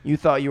You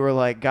thought you were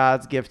like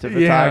God's gift to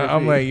photography. Yeah,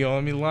 I'm like, yo,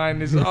 let me line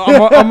this. I'm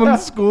on the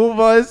school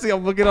bus.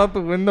 I'm looking out the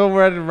window.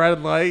 We're at a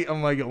red light.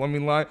 I'm like, yo, let me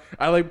line.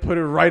 I like put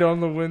it right on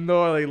the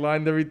window. I like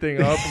lined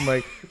everything up. I'm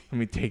like, let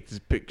me take this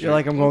picture. You're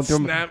like, I'm going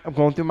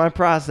through my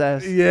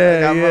process.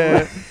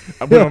 Yeah.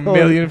 I put a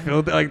million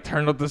filter, like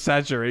turned up the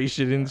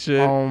saturation and shit.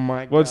 Oh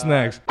my God. What's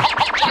next? Now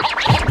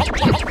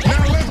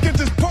let's get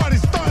this party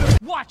started.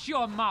 Watch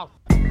your mouth.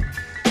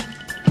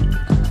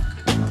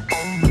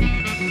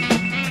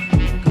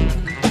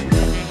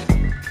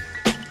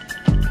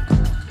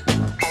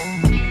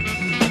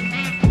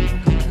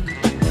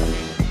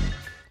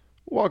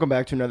 Welcome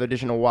back to another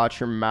edition of Watch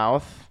Your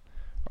Mouth.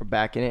 We're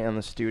back in it in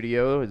the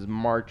studio. It's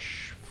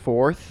March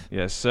 4th.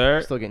 Yes,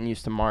 sir. Still getting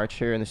used to March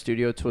here in the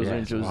studio. Twizzler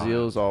and it's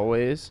Jozeel as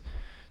always.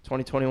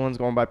 2021's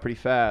going by pretty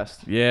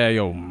fast. Yeah,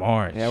 yo,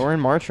 March. Yeah, we're in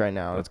March right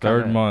now. The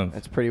third month.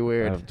 It's pretty I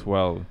weird. have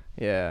 12.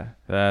 Yeah.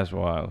 That's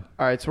wild.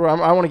 All right, so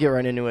I want to get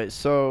right into it.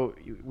 So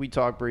we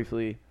talked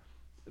briefly.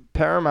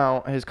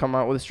 Paramount has come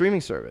out with a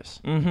streaming service.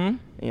 Mm-hmm.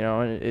 You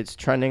know, and it's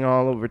trending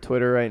all over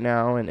Twitter right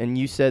now. And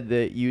you said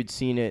that you'd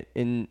seen it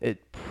I'm on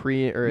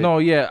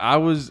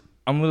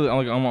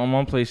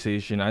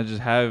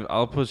PlayStation.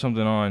 I'll put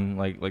something on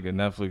like a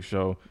Netflix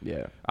show.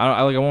 Yeah.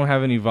 I won't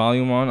have any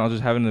volume on. I'll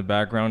just have it in the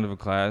background of a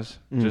class,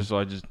 just so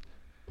I just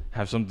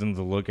have something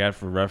to look at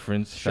for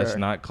reference. Sure. That's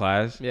not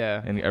class.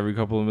 Yeah. And every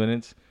couple of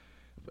minutes,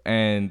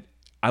 and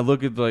I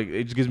look at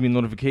it just gives me a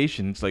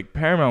notification. It's like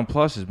Paramount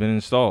Plus has been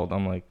installed.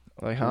 I'm like,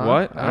 huh?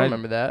 what? I don't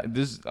remember that.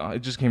 It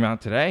just came out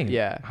today.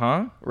 Yeah.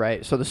 Huh?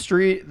 Right. So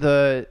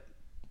the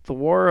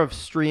war of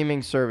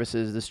streaming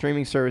services, the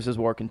streaming services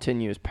war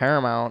continues.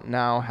 Paramount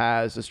now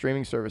has a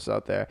streaming service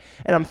out there.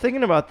 And I'm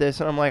thinking about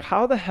this, and I'm like,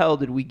 how the hell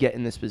did we get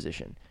in this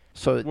position?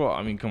 So, well,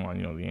 I mean, come on,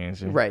 you know the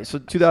answer. Right. So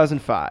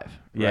 2005,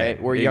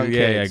 right? We're young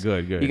kids.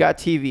 Yeah, good. You got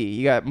TV.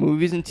 You got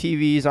movies and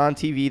TVs on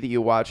TV that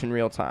you watch in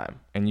real time.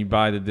 And you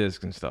buy the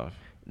disc and stuff.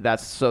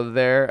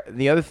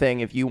 The other thing,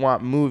 if you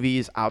want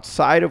movies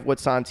outside of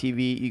what's on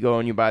TV, you go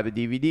and you buy the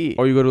DVD.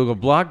 Or you go to a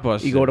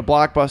Blockbuster. You go to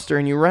Blockbuster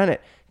and you rent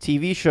it.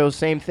 TV shows,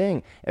 same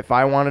thing. If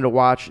I want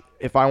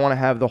to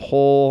have the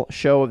whole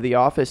show of The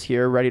Office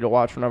here ready to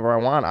watch whenever I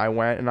want, I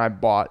went and I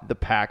bought the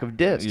pack of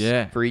discs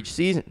for each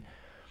season.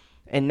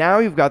 And now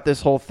you've got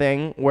this whole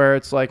thing where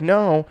it's like,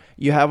 no,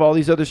 you have all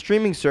these other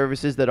streaming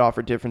services that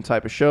offer different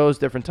type of shows,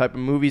 different type of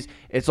movies.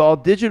 It's all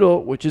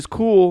digital, which is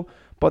cool.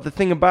 But the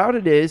thing about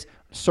it is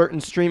certain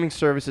streaming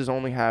services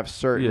only have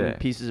certain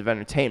pieces of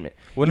entertainment.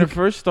 When it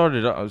first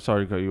started, I'm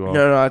sorry to cut you off.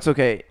 No, it's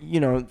okay. You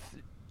know,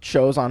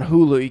 shows on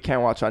Hulu you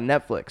can't watch on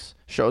Netflix.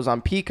 Shows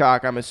on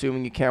Peacock, I'm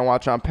assuming you can't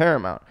watch on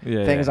Paramount.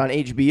 Things on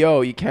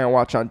HBO you can't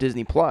watch on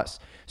Disney Plus.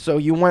 So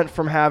you went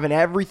from having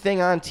everything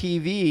on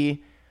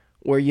TV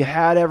where you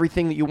had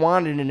everything that you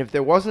wanted, and if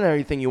there wasn't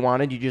everything you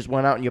wanted, you just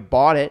went out and you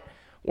bought it,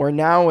 where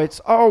now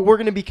it's, we're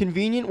going to be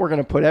convenient, we're going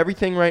to put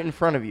everything right in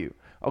front of you.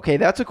 Okay,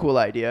 that's a cool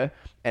idea.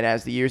 And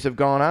as the years have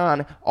gone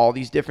on, all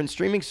these different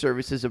streaming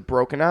services have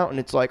broken out, and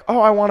it's like,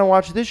 I want to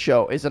watch this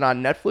show. Is it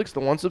on Netflix, the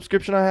one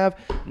subscription I have?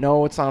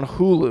 No, it's on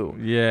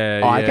Hulu.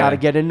 Yeah. I got to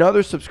get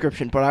another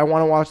subscription, but I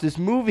want to watch this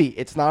movie.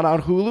 It's not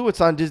on Hulu.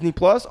 It's on Disney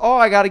Plus.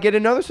 I got to get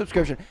another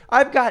subscription.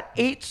 I've got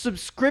 8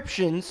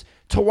 subscriptions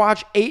to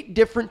watch 8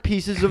 different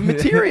pieces of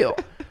material.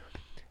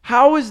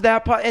 How is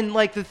that? And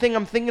like the thing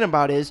I'm thinking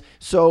about is,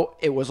 so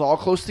it was all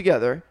close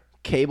together.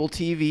 Cable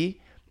TV.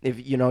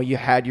 If you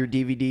had your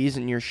DVDs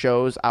and your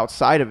shows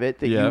outside of it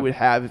that you would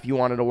have if you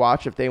wanted to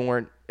watch if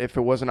it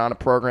wasn't on a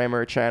program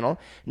or a channel.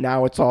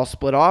 Now it's all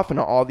split off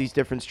into all these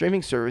different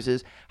streaming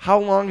services. How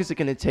long is it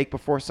going to take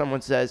before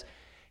someone says,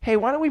 hey,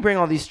 why don't we bring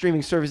all these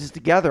streaming services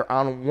together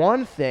on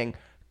one thing,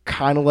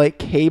 kind of like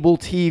cable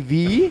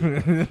TV,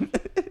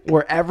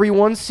 where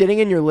everyone sitting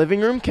in your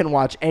living room can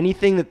watch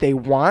anything that they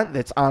want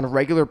that's on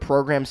regular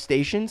program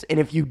stations. And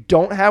if you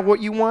don't have what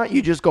you want,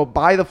 you just go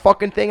buy the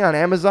fucking thing on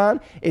Amazon.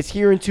 It's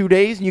here in 2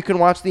 days, and you can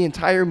watch the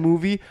entire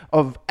movie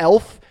of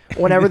Elf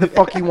whenever the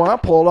fuck you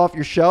want. Pull it off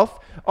your shelf.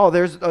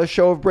 There's a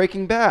show of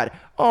Breaking Bad.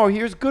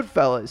 Here's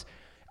Goodfellas.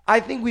 I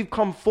think we've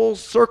come full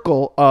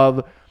circle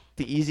of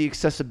the easy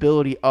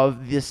accessibility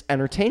of this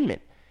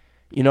entertainment.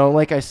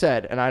 Like I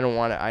said, and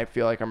I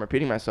feel like I'm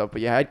repeating myself,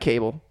 but you had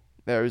cable.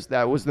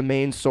 That was the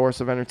main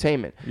source of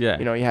entertainment. Yeah.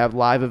 You have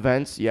live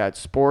events, you had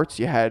sports,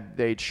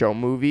 they'd show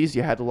movies,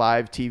 you had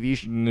live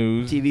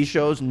TV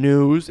shows,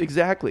 news,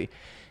 exactly.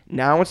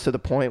 Now it's to the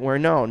point where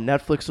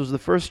Netflix was the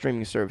first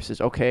streaming services.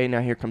 Okay,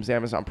 now here comes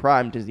Amazon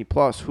Prime, Disney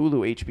Plus,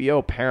 Hulu,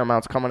 HBO,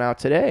 Paramount's coming out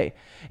today.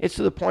 It's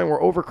to the point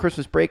where over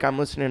Christmas break, I'm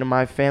listening to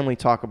my family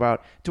talk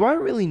about, do I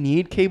really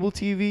need cable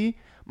TV?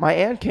 My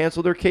aunt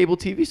canceled her cable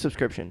TV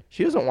subscription.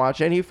 She doesn't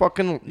watch any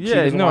fucking...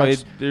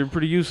 they're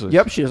pretty useless.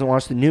 Yep, she doesn't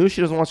watch the news.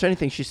 She doesn't watch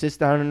anything. She sits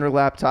down in her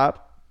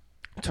laptop,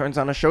 turns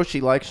on a show she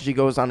likes. She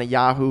goes on a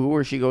Yahoo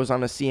or she goes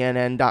on a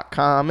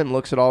CNN.com and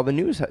looks at all the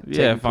news.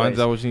 Finds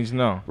out what she needs to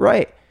know.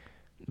 Right.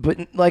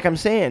 But like I'm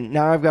saying,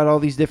 now I've got all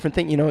these different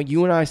things.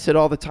 You and I sit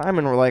all the time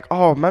and we're like,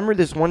 remember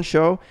this one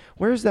show?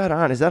 Where's that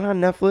on? Is that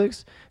on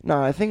Netflix?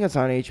 No, I think it's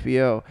on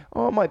HBO.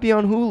 It might be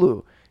on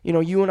Hulu. You know,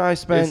 you and I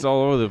spent. It's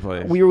all over the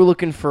place. We were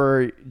looking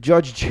for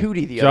Judge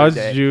Judy the other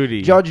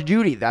day. Judge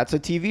Judy. That's a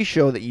TV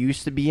show that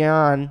used to be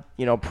on,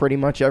 you know, pretty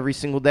much every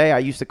single day. I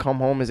used to come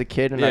home as a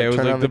kid and I'd it was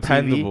turn like on the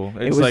dependable.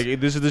 TV. It's like,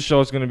 this is the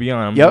show it's going to be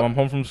on. Yep. I'm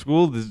home from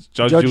school. This is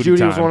Judge Judy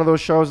time. was one of those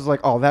shows. It's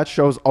like, oh, that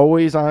show's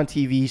always on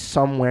TV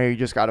somewhere. You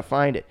just got to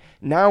find it.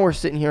 Now we're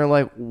sitting here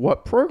like,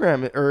 what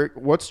program or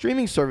what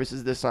streaming service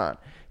is this on?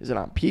 Is it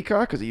on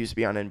Peacock? Because it used to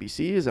be on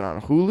NBC. Is it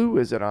on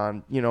Hulu? Is it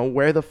on, you know,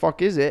 where the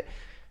fuck is it?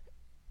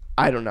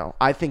 I don't know.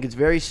 I think it's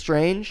very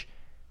strange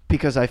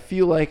because I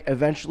feel like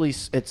eventually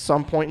at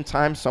some point in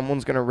time,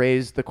 someone's going to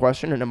raise the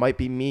question, and it might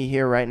be me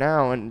here right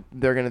now, and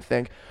they're going to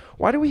think,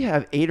 why do we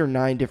have 8 or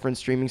 9 different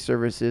streaming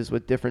services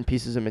with different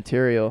pieces of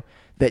material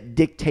that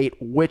dictate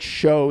which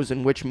shows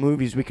and which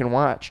movies we can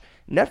watch?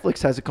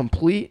 Netflix has a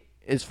complete,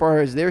 as far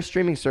as their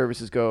streaming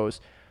services goes,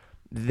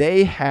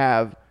 they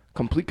have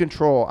complete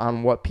control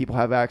on what people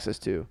have access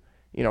to.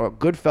 You know,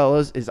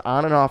 Goodfellas is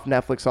on and off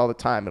Netflix all the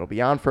time. It'll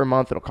be on for a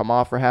month. It'll come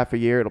off for half a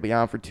year. It'll be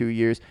on for 2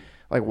 years.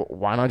 Like,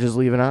 why not just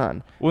leave it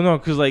on? Well, no,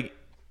 because, like,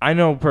 I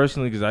know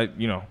personally because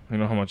you know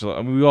how much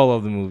I mean, we all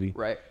love the movie.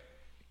 Right.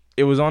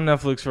 It was on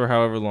Netflix for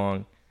however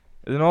long.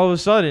 And then all of a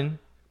sudden,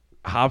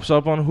 hops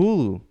up on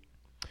Hulu.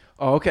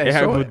 Oh,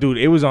 okay. Dude,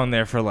 it was on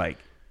there for, like,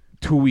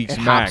 2 weeks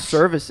max. Hops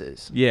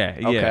services. Yeah.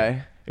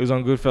 Okay. It was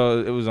on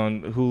Goodfellas. It was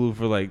on Hulu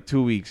for like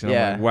 2 weeks, and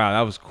Yeah. I'm like, wow,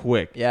 that was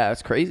quick. Yeah,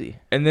 that's crazy.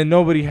 And then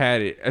nobody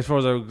had it, as far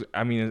as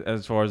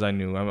as far as I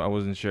knew, I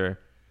wasn't sure.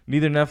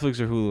 Neither Netflix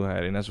or Hulu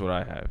had it, and that's what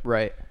I have.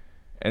 Right.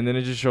 And then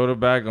it just showed up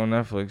back on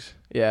Netflix.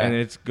 Yeah. And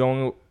it's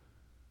going.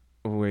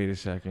 Wait a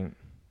second.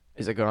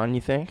 Is it gone, you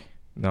think?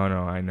 No,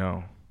 I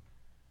know.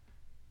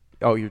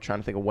 Oh, you're trying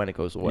to think of when it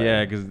goes away.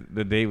 Yeah, because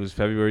the date was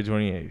February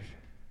 28th.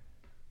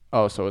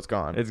 Oh, so it's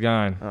gone. It's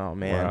gone. Oh,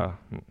 man. Wow.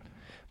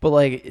 But,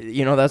 like,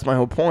 you know, that's my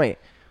whole point.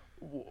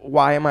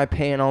 Why am I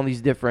paying all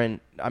these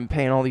I'm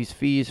paying all these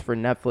fees for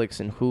Netflix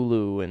and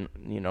Hulu and,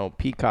 you know,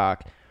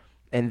 Peacock,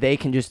 and they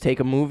can just take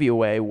a movie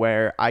away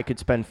where I could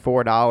spend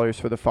 $4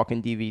 for the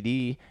fucking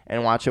DVD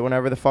and watch it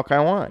whenever the fuck I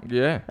want.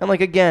 Yeah. And,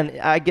 like, again,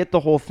 I get the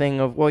whole thing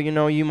of, well, you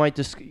know, you might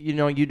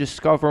you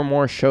discover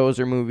more shows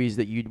or movies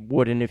that you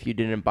wouldn't if you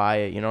didn't buy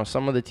it. You know,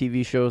 some of the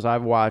TV shows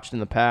I've watched in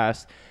the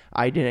past,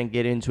 I didn't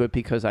get into it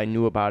because I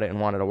knew about it and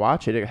wanted to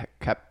watch it. It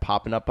kept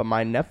popping up on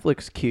my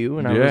Netflix queue,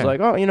 and I was like,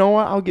 oh, you know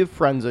what? I'll give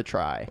Friends a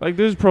try. Like,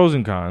 there's pros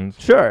and cons.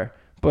 Sure.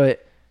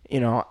 But, you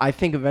know, I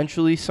think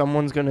eventually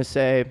someone's going to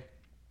say,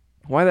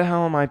 why the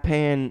hell am I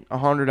paying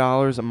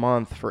 $100 a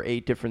month for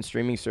 8 different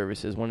streaming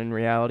services when in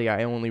reality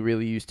I only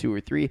really use 2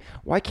 or 3?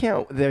 Why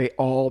can't they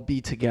all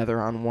be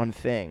together on one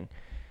thing?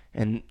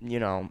 And, you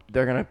know,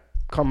 they're going to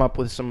come up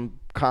with some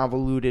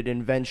convoluted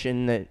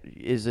invention that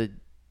is a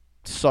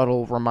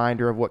subtle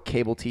reminder of what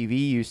cable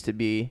TV used to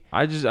be.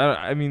 I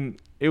mean,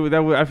 I feel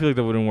like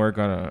that wouldn't work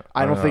on a.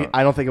 I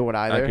don't think it would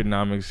either.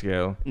 Economic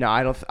scale. No,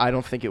 I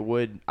don't think it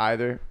would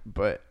either.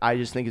 But I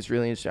just think it's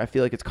really interesting. I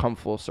feel like it's come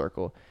full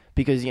circle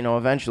because, you know,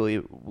 eventually,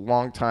 a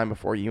long time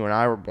before you and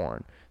I were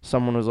born,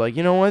 someone was like,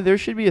 you know what? There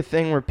should be a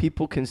thing where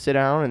people can sit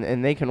down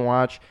and they can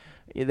watch.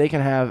 They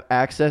can have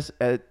access.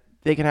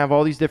 They can have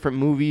all these different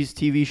movies,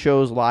 TV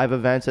shows, live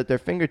events at their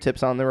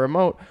fingertips on their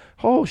remote.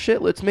 Oh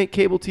shit! Let's make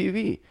cable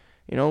TV.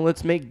 You know,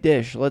 let's make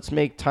Dish. Let's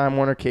make Time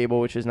Warner Cable,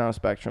 which is now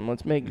Spectrum.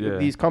 Let's make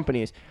these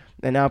companies.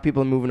 And now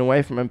people are moving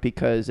away from them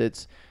because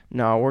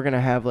we're going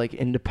to have like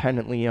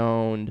independently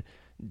owned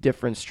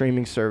different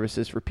streaming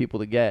services for people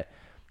to get.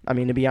 I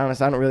mean, to be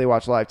honest, I don't really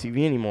watch live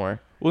TV anymore.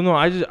 Well, no,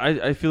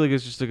 I feel like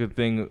it's just like a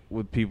thing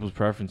with people's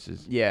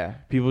preferences. Yeah.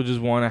 People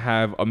just want to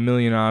have a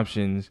million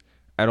options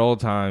at all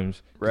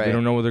times. Right. They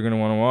don't know what they're going to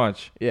want to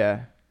watch.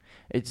 Yeah.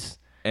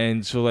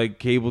 And so like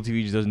cable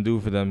TV just doesn't do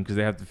it for them because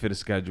they have to fit a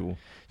schedule.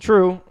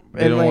 True.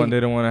 They don't want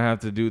to have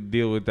to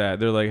deal with that.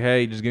 They're like,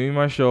 hey, just give me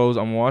my shows.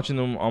 I'm watching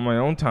them on my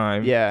own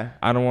time. Yeah.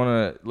 I don't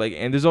want to like.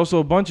 And there's also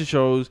a bunch of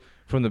shows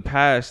from the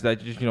past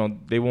that just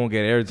they won't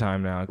get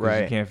airtime now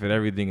because you can't fit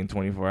everything in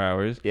 24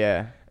 hours.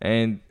 Yeah.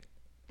 And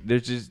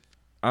there's just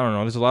I don't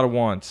know. There's a lot of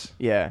wants.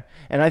 Yeah.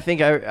 And I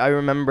think I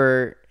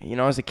remember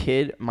as a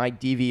kid my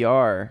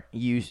DVR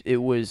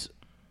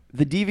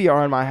the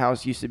DVR in my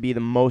house used to be the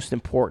most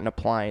important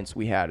appliance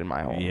we had in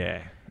my home.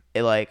 Yeah.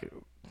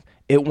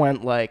 It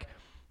went like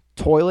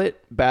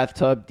toilet,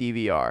 bathtub,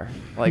 DVR.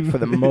 Like for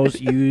the most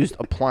used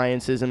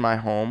appliances in my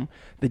home,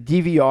 the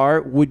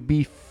DVR would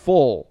be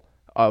full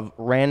of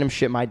random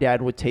shit. My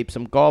dad would tape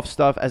some golf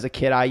stuff. As a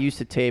kid, I used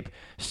to tape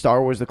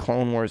Star Wars: The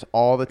Clone Wars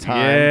all the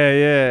time.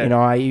 Yeah.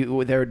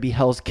 There would be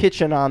Hell's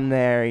Kitchen on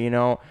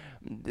there,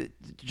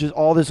 just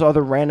all this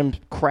other random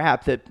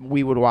crap that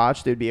we would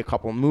watch. There'd be a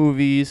couple of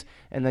movies,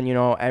 and then,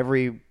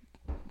 every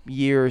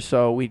year or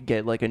so we'd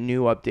get like a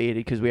new updated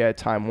because we had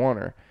Time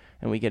Warner.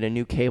 And we get a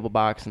new cable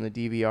box, and the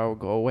DVR will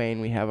go away, and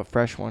we have a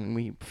fresh one, and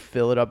we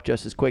fill it up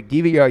just as quick.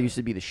 DVR used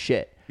to be the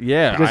shit.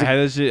 Yeah, I had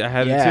this shit. I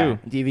had it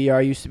too.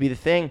 DVR used to be the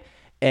thing,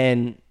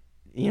 and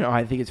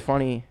I think it's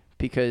funny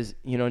because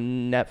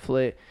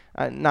Netflix,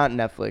 not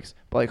Netflix,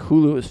 but like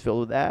Hulu is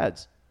filled with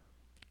ads.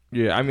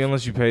 Yeah, I mean,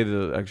 unless you pay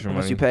the extra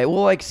Unless money. you pay.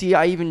 Well, like, see,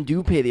 I even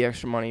do pay the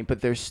extra money, but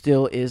there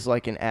still is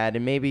like an ad,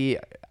 and maybe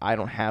I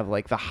don't have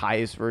like the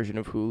highest version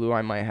of Hulu.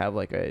 I might have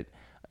like a,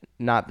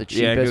 not the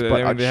Yeah, cheapest,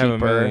 but a they have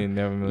cheaper. a million.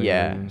 They have a million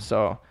Yeah. versions.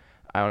 So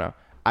I don't know.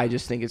 I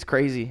just think it's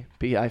crazy.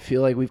 I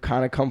feel like we've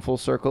kind of come full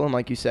circle, and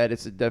like you said,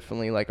 it's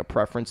definitely like a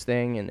preference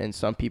thing, and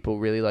some people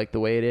really like the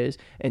way it is.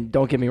 And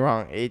don't get me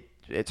wrong,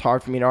 it's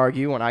hard for me to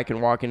argue when I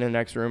can walk into the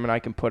next room and I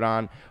can put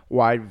on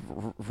wide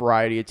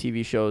variety of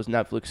TV shows,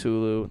 Netflix,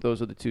 Hulu.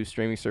 Those are the 2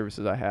 streaming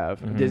services I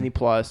have. Mhm. Disney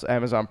Plus,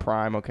 Amazon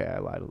Prime. Okay, I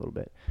lied a little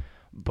bit,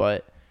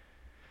 but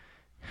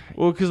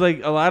Well, because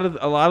like a lot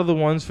of the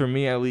ones for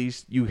me at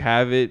least, you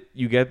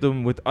get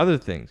them with other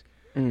things.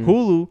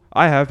 Hulu,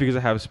 I have because I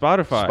have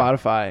Spotify.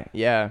 Spotify.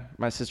 Yeah,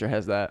 my sister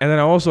has that. And then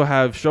I also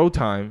have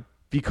Showtime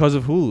because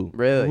of Hulu.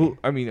 Really?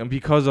 I mean,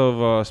 because of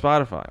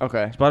Spotify.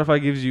 Okay.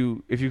 Spotify gives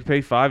you, if you pay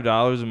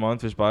 $5 a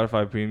month for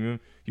Spotify Premium,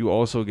 you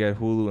also get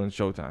Hulu and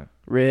Showtime.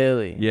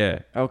 Really? Yeah.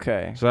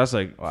 Okay. So that's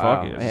like, Wow.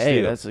 fuck it. It's a Hey,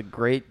 steal. that's a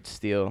great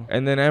steal.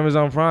 And then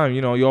Amazon Prime,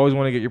 you always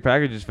want to get your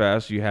packages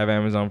fast, so you have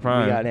Amazon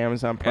Prime. We got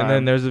Amazon Prime. And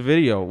then there's a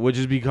video, which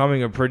is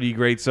becoming a pretty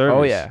great service.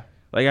 Oh, yeah.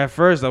 Like at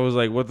first, I was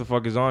like, "What the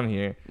fuck is on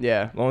here?"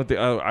 Yeah. The only thing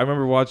I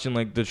remember watching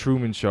like the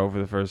Truman Show for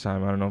the first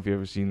time. I don't know if you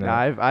ever seen that. No,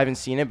 I haven't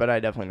seen it, but I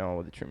definitely know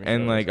what the Truman Show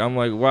And like is. I'm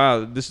like,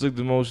 wow, this is like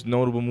the most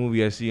notable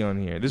movie I see on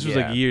here. This was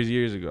Yeah. like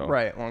years ago.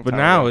 Right, long But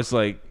time now ago. it's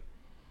like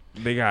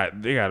they got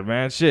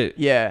mad shit.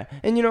 Yeah,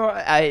 and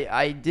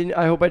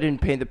I hope I didn't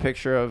paint the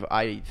picture of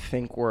I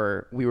think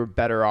we were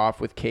better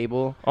off with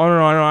cable Oh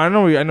no, I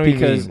know what you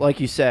because mean. like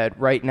you said,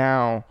 right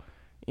now,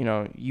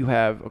 you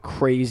have a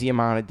crazy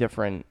amount of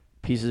different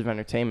pieces of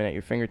entertainment at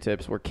your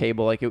fingertips. Where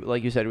cable, like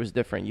you said, it was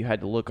different. You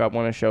had to look up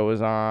when a show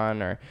was on,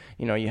 or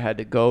you had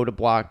to go to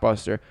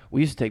Blockbuster.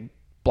 We used to take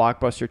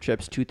Blockbuster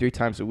trips 2-3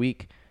 times a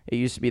week. It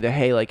used to be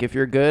hey, like if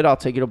you're good, I'll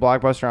take you to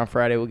Blockbuster on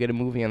Friday. We'll get a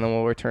movie and then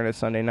we'll return it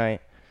Sunday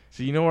night.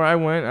 So you know where I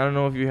went? I don't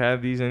know if you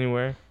had these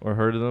anywhere or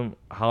heard of them.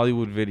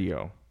 Hollywood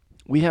Video.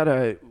 We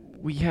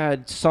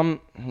had some.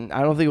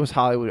 I don't think it was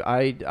Hollywood.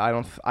 I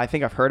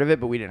think I've heard of it,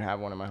 but we didn't have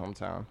one in my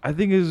hometown. I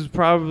think it's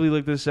probably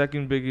like the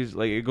second biggest.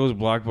 Like it goes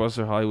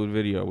Blockbuster, Hollywood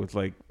Video with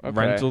like Okay.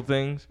 rental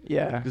things.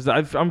 Yeah. Because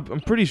I'm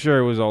pretty sure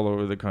it was all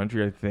over the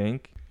country. I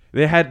think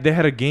they had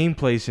a game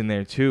place in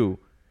there too.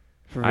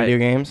 For video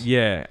games.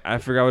 Yeah, I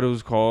forgot what it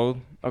was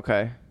called.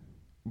 Okay.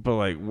 But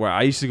like where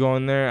I used to go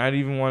in there, I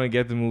didn't even want to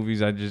get the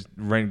movies. I just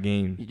rent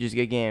games. You just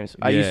get games.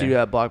 I used to Yeah. do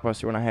that at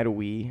Blockbuster when I had a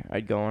Wii.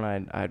 I'd go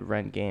and I'd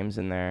rent games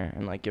in there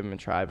and like give them a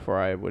try before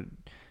I would,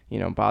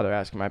 bother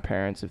asking my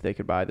parents if they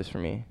could buy this for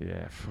me.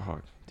 Yeah,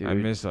 fuck. Dude. I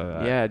miss all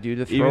that. Yeah, dude.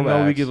 The throwbacks. Even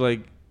though we could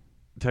like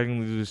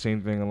technically do the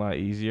same thing a lot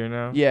easier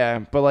now. Yeah,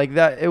 but like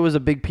that, it was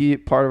a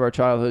big part of our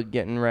childhood,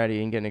 getting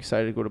ready and getting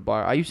excited to go to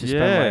Block. I used to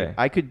spend Yeah.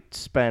 I could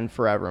spend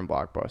forever in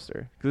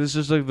Blockbuster. Because it's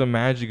just like the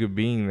magic of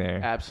being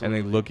there. Absolutely.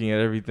 And like looking at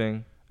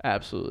everything.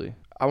 Absolutely.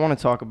 I want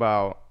to talk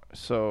about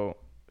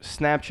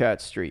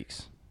Snapchat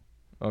streaks.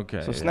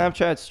 Okay. So yeah.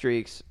 Snapchat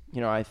streaks,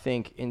 I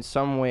think in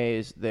some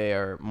ways they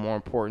are more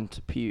important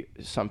to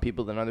some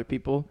people than other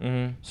people.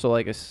 Mhm. So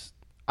like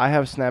I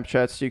have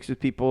Snapchat streaks with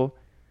people,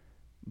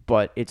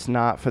 but it's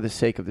not for the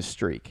sake of the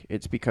streak.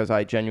 It's because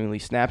I genuinely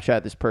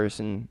Snapchat this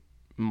person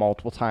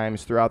multiple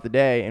times throughout the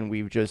day, and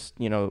we've just,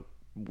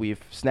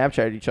 we've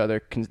Snapchatted each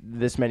other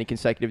this many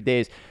consecutive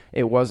days.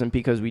 It wasn't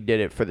because we did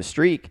it for the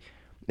streak.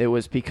 It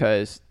was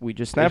because we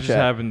just Snapchat. It just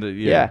happened to,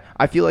 Yeah,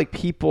 I feel like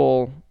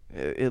people,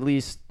 at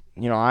least,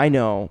 I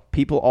know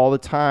people all the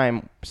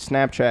time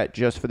Snapchat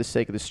just for the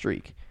sake of the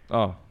streak.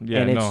 Oh,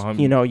 yeah, And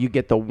no. it's, you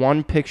get the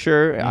one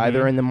picture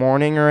either in the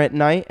morning or at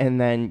night, and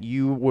then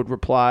you would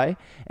reply,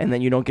 and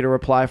then you don't get a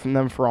reply from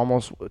them for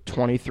almost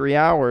 23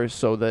 hours,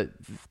 so that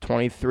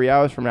 23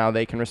 hours from now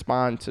they can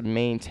respond to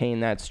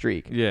maintain that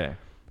streak. Yeah.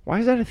 Why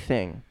is that a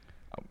thing?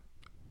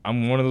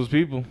 I'm one of those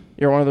people.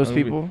 You're one of those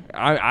people?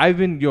 I have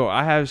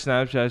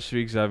Snapchat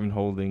streaks I've been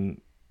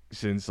holding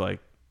since like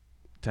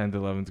 10th,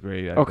 11th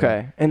grade. I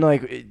Okay. think. And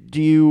like,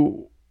 do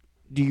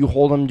you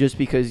hold them just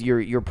because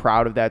you're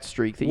proud of that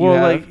streak that you Well,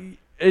 have? like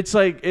it's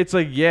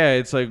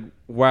like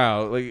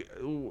wow. Like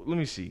let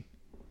me see.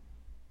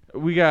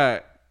 We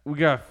got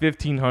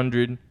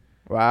 1500,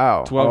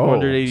 Wow.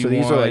 1281. So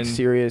these are like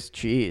serious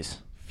cheese.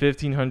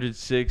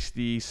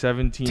 1560,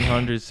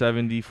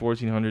 1770,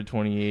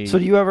 1428. So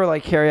do you ever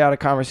like carry out a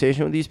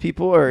conversation with these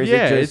people, or is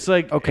yeah, it just it's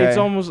like okay? it's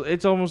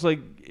almost like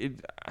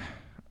it.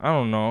 I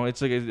don't know.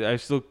 It's like I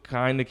still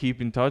kind of keep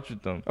in touch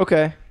with them.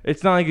 Okay.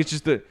 It's not like it's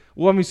just I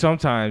mean,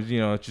 sometimes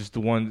it's just the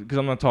one because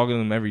I'm not talking to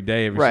them every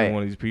day, every Right. single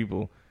one of these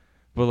people.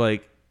 But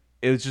like,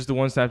 it's just the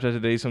one Snapchat a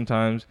day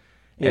sometimes,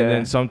 Yeah. and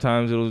then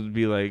sometimes it'll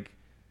be like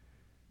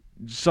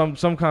some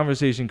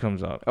conversation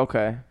comes up.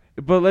 Okay.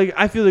 But like,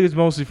 I feel like it's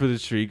mostly for the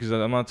street because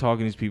I'm not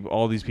talking to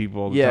all these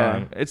people all the Yeah.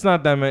 time. It's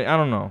not that many. I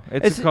don't know.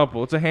 It's a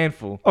couple. It's a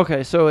handful.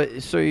 Okay. So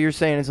you're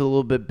saying it's a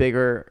little bit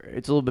bigger.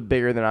 It's a little bit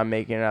bigger than I'm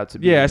making it out to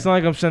be. Yeah, it's not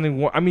like I'm sending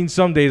one. I mean,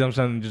 some days I'm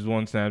sending just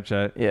one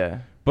Snapchat. Yeah.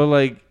 But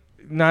like,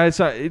 it's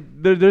not.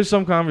 There's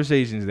some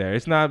conversations there.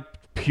 It's not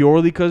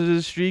purely because of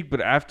the streak, but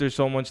after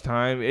so much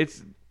time,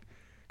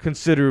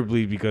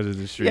 considerably because of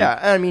the streak. Yeah,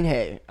 I mean,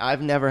 hey,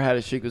 I've never had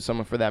a streak with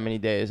someone for that many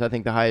days. I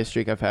think the highest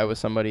streak I've had with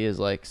somebody is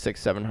like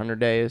 600-700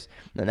 days,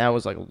 and that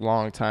was like a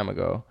long time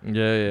ago.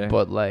 Yeah.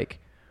 But like,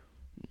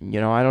 I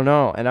don't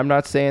know, and I'm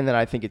not saying that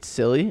I think it's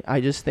silly.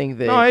 I just think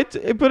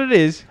that but it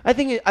is. I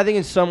think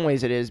in some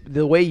ways it is.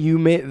 The way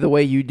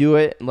you do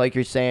it, like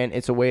you're saying,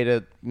 it's a way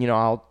to,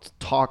 I'll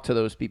talk to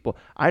those people.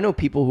 I know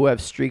people who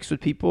have streaks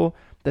with people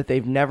that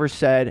they've never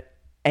said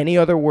any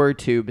other word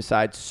to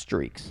besides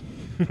streaks.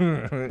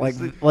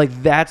 like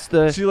that's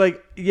the. See,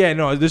 like, yeah,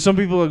 no. There's some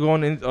people that go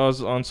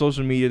on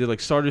social media. They like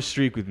start a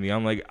streak with me.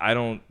 I'm like, I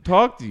don't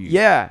talk to you.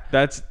 Yeah,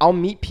 that's. I'll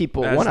meet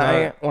people That's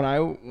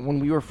when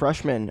we were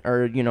freshmen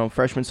or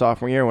freshman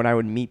sophomore year, when I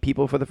would meet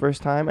people for the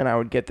first time and I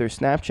would get their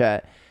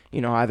Snapchat,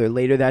 either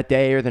later that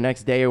day or the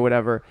next day or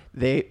whatever.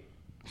 They'd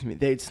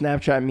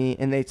Snapchat me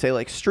and they'd say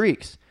like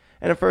streaks.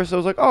 And at first I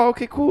was like, oh,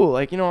 okay, cool.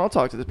 Like, I'll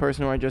talk to this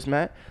person who I just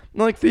met.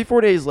 And like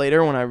 3-4 days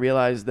later, when I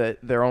realized that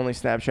they're only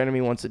Snapchatting me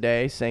once a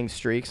day saying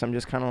streaks, I'm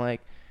just kind of like,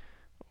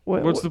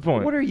 what's the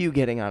point? What are you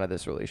getting out of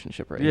this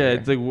relationship right Yeah, here?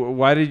 it's like,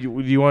 why do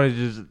you want to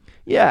just...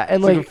 Yeah,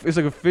 and it's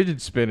like a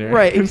fidget spinner.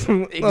 Right,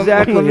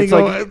 exactly.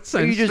 It's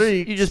like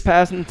you just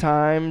passing the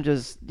time,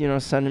 just,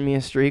 sending me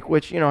a streak,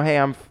 which,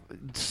 hey,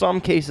 some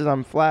cases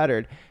I'm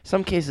flattered.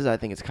 Some cases I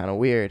think it's kind of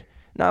weird.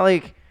 Not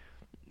like,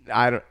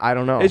 I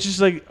don't know. It's just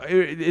like,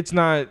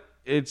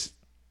 it's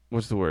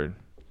what's the word?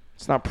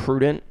 It's not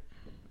prudent.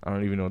 I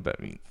don't even know what that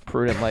means.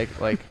 Prudent,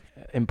 like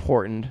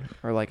important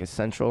or like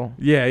essential.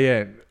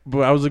 Yeah. But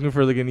I was looking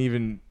for like an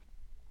even.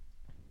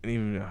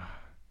 It's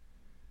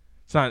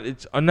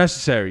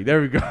unnecessary.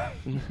 There we go.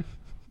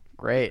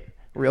 Great.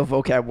 Real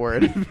vocab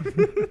word.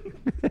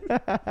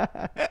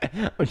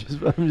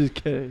 I'm just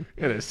kidding.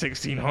 I got a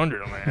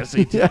 1600 on my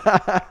SAT. No,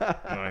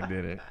 I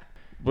didn't.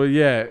 But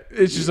yeah,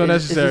 it's just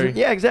unnecessary.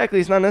 Yeah,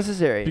 exactly. It's not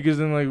necessary. Because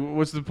then, like,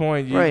 what's the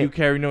point? You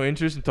carry no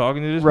interest in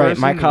talking to this right.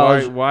 person? My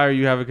college. Why are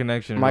you have a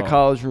connection? My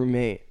college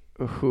roommate,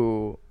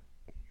 who,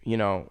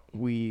 when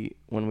we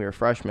were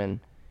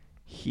freshmen,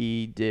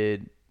 he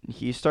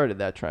started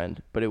that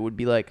trend. But it would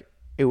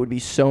be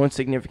so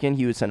insignificant.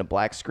 He would send a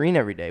black screen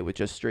every day with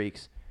just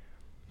streaks.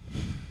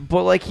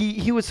 But like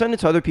he would send it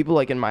to other people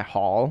like in my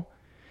hall,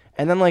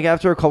 and then like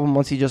after a couple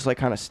months, he just like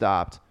kind of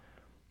stopped.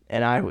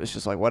 And I was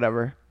just like,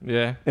 whatever.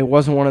 Yeah. It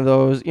wasn't one of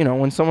those,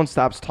 when someone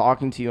stops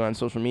talking to you on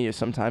social media,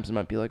 sometimes it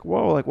might be like,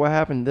 whoa, like what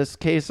happened? This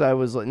case, I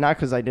was like, not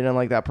because I didn't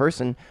like that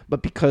person,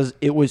 but because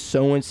it was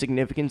so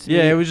insignificant to me.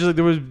 Yeah, it was just like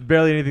there was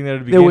barely anything there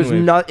to begin with.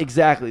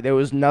 There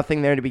was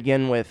nothing there to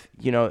begin with.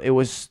 It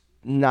was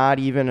not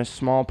even a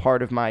small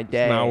part of my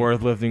day. It's not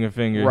worth lifting a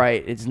finger.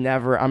 Right.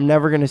 I'm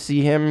never going to see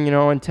him,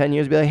 in 10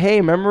 years, be like, hey,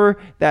 remember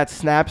that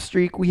snap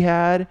streak we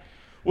had?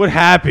 What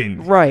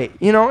happened? Right.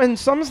 And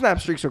some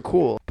snap streaks are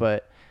cool,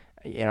 but...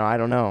 I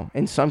don't know.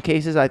 In some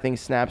cases, I think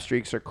snap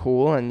streaks are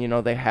cool,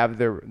 and they have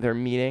their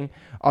meaning.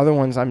 Other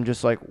ones, I'm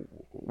just like,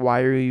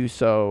 why are you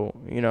so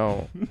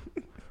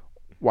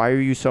why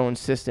are you so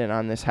insistent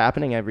on this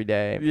happening every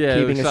day? Yeah,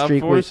 keeping a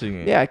streak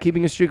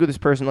keeping a streak with this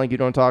person like you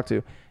don't talk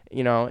to.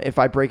 If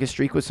I break a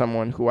streak with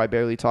someone who I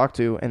barely talk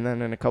to, and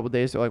then in a couple of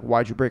days they're like,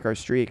 why'd you break our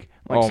streak?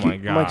 Oh my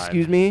God. I'm like,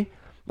 excuse me.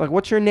 Like,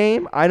 what's your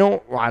name? I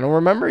don't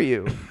remember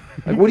you.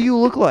 Like, what do you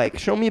look like?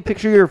 Show me a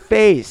picture of your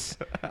face.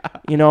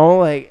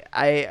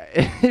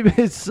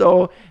 It's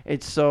so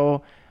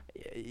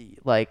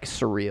like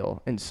surreal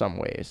in some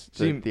ways.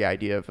 The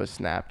idea of a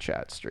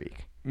Snapchat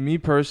streak. Me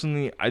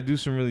personally, I do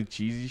some really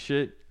cheesy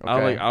shit.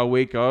 Okay. I'll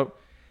wake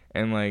up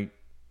and I'll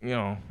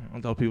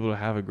tell people to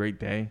have a great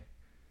day.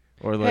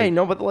 Or like, hey,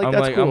 no, but like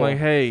that's cool. I'm like,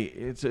 hey,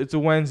 it's a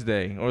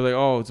Wednesday, or like,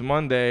 oh, it's a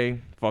Monday.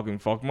 Fucking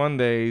fuck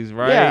Mondays,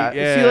 right?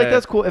 Yeah. See, like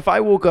that's cool. If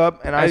I woke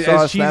up and I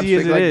saw a snap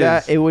streak like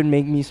that, it would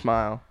make me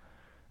smile.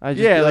 I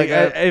just be like,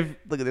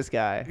 look at this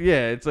guy.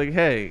 Yeah, it's like,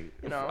 hey,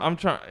 I'm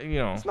trying.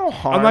 It's no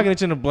harm. I'm not gonna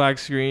change a black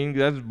screen.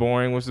 That's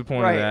boring. What's the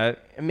point of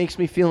that? It makes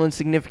me feel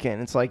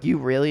insignificant. It's like you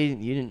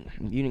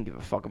didn't give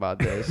a fuck about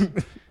this.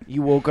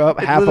 You woke up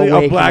half awake.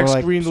 A black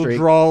and screen will streak.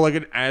 draw like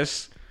an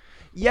S.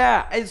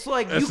 Yeah, it's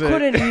like you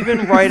couldn't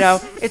even write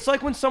out. It's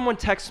like when someone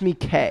texts me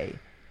K.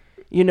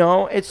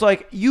 It's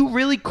like you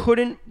really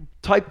couldn't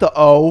type the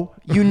O.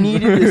 You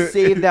needed to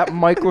save that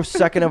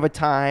microsecond of a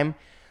time.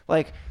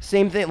 Like,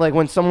 same thing, like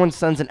when someone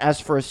sends an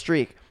S for a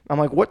streak. I'm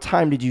like, what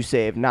time did you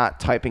save not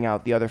typing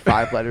out the other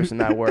 5 letters in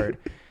that word?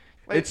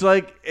 It's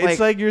like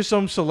you're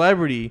some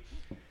celebrity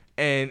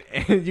and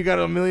you got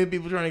a million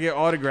people trying to get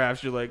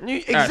autographs. You're like,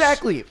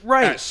 exactly,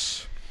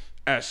 right.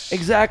 S.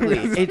 Exactly.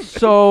 It's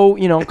so,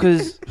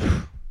 because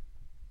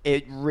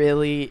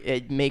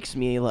it makes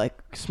me like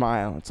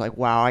smile. It's like,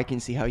 wow, I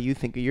can see how you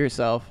think of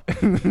yourself.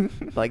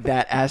 Like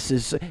the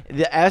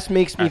S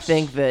makes me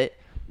think that,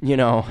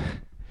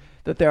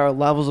 that there are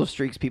levels of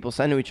streaks people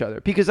send to each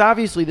other. Because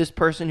obviously this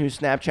person who's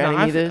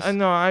Snapchatting me this.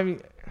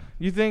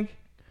 You think?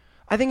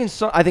 I think in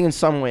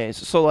some ways.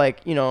 So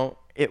like,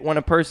 when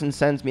a person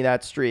sends me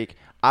that streak,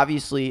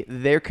 obviously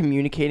they're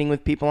communicating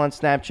with people on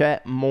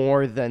Snapchat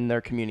more than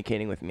they're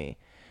communicating with me.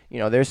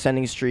 They're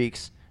sending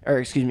streaks or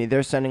excuse me,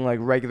 they're sending like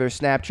regular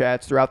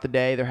Snapchats throughout the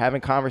day. They're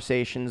having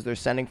conversations. They're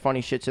sending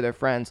funny shit to their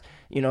friends.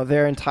 You know,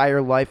 their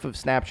entire life of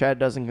Snapchat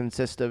doesn't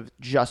consist of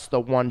just the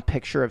one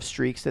picture of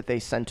streaks that they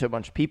send to a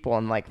bunch of people,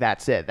 and like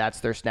that's it.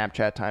 That's their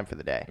Snapchat time for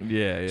the day.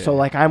 Yeah. So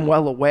like I'm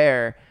well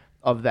aware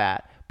of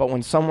that. But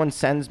when someone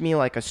sends me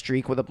like a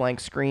streak with a blank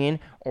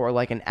screen or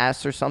like an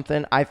S or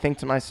something, I think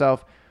to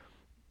myself,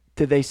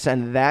 did they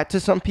send that to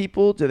some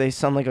people? Do they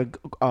send like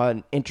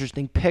an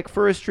interesting pic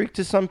for a streak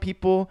to some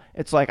people?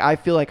 It's like I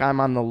feel like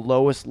I'm on the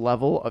lowest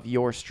level of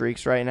your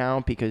streaks right now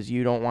because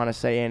you don't want to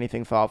say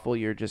anything thoughtful.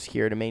 You're just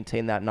here to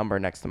maintain that number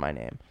next to my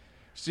name.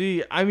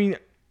 See, I mean,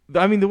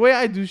 the way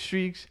I do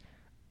streaks,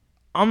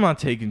 I'm not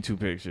taking 2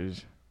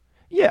 pictures.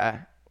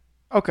 Yeah.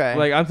 Okay.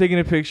 Like I'm taking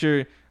a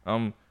picture.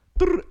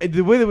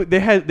 The way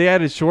that they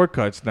added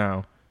shortcuts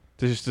now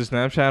to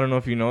Snapchat. I don't know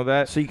if you know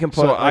that. So you can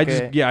put. So like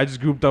I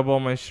just grouped up all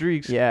my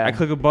streaks. Yeah. I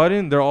click a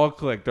button. They're all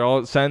clicked. They're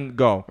all send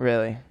go.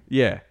 Really?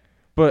 Yeah.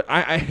 But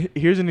I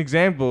here's an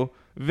example.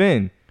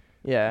 Vin.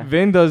 Yeah.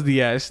 Vin does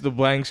the S, the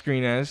blank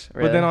screen S.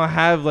 Really? But then I'll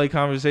have like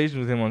conversations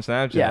with him on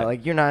Snapchat. Yeah,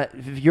 like you're not.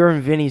 If you're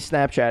in Vinny's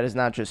Snapchat, is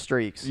not just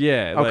streaks.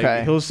 Yeah. Okay.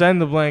 Like he'll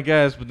send the blank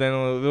S, but then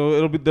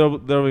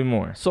there'll be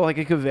more. So like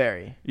it could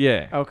vary.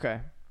 Yeah.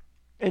 Okay.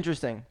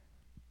 Interesting.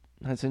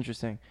 That's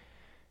interesting.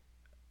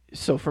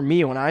 So for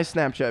me, when I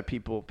Snapchat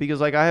people,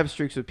 because like I have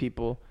streaks with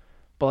people,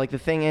 but like the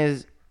thing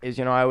is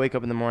you know I wake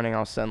up in the morning,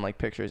 I'll send like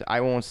pictures.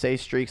 I won't say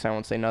streaks, I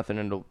won't say nothing,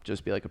 and it'll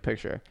just be like a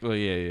picture. Well,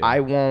 yeah. I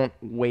won't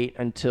wait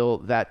until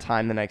that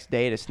time the next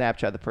day to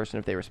Snapchat the person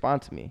if they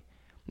respond to me.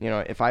 You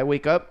know, if I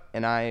wake up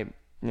and I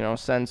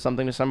send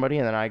something to somebody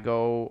and then I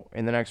go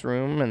in the next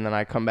room and then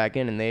I come back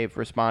in and they've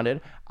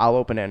responded, I'll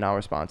open it and I'll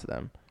respond to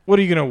them. What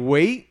are you gonna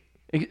wait?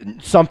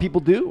 Some people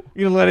do.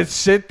 You gonna let it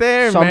sit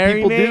there? Some marinate?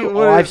 people do.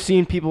 What Oh, is- I've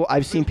seen people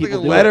like do a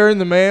letter it. in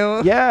the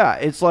mail. Yeah,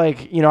 it's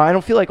like, I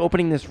don't feel like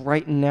opening this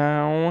right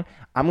now.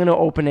 I'm going to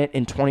open it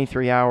in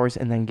 23 hours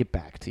and then get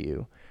back to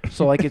you.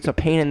 So like it's a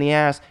pain in the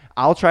ass.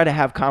 I'll try to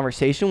have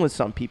conversation with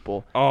some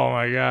people. Oh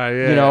my god,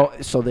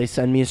 yeah. So they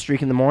send me a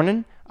streak in the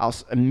morning. I'll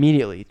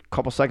immediately, a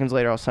couple seconds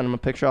later, I'll send them a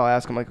picture. I'll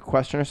ask them like a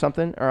question or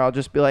something, or I'll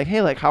just be like,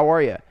 "Hey, like how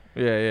are you?"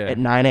 Yeah. At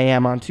 9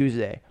 a.m. on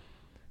Tuesday,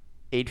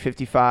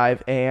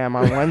 8:55 a.m.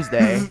 on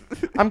Wednesday.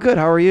 I'm good.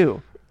 How are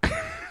you?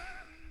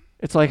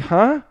 It's like,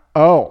 huh?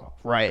 Oh,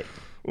 right.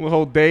 Well, the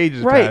whole day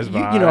just Right. passed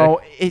by.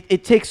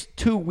 It takes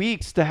 2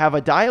 weeks to have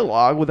a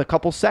dialogue with a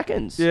couple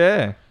seconds.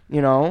 Yeah.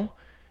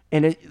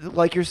 And it,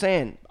 like you're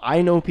saying,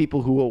 I know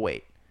people who will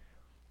wait,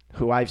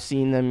 who I've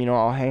seen them,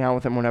 I'll hang out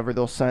with them whenever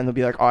they'll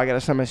be like, oh, I got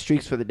to send my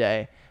streaks for the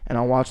day. And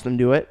I'll watch them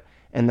do it.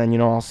 And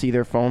then, I'll see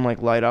their phone like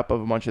light up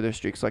of a bunch of their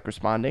streaks like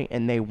responding,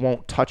 and they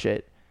won't touch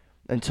it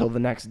until the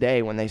next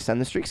day when they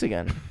send the streaks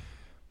again.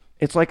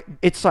 It's like,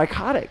 it's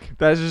psychotic.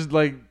 That's just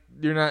like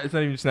it's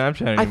not even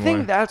Snapchat anymore. I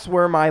think that's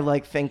where my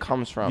like thing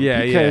comes from.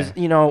 Yeah, because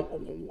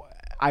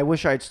I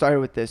wish I had started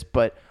with this,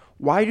 but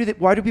why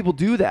do people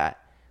do that?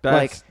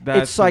 That's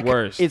the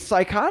worst. It's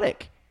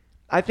psychotic.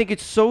 I think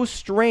it's so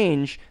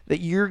strange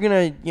that you're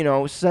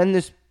gonna send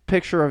this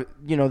picture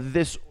of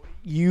this.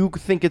 You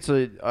think it's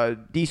a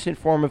decent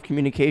form of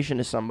communication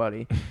to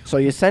somebody, so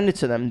you send it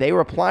to them. They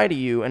reply to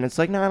you, and it's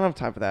like, no, I don't have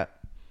time for that.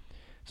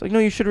 It's like, no,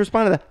 you should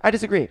respond to that. I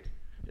disagree.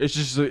 It's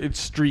just it's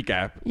Streak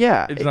app.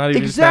 Yeah, it's not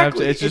even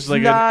exactly. Snapchat. It's just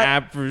like not, an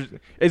app for.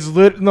 It's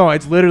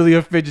literally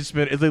a fidget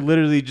spinner. It's like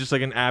literally just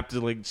like an app to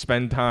like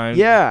spend time.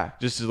 Yeah,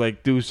 just to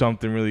like do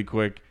something really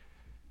quick.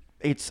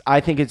 I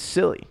think it's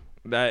silly.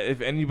 That if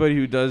anybody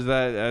who does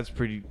that, that's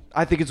pretty.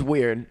 I think it's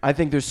weird. I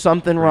think there's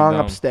something wrong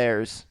dumb.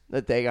 upstairs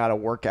that they got to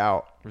work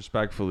out.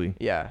 Respectfully.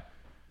 Yeah.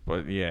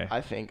 But yeah.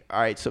 I think.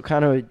 All right. So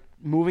kind of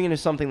moving into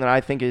something that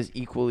I think is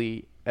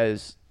equally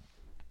as,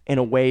 in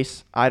a way,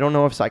 I don't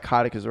know if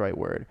psychotic is the right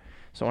word.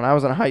 So when I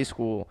was in high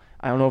school,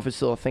 I don't know if it's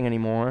still a thing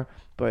anymore,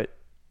 but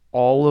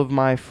all of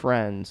my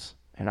friends,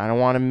 and I don't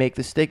want to make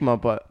the stigma,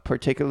 but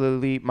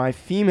particularly my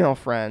female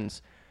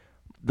friends,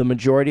 the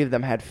majority of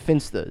them had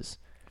Finstas.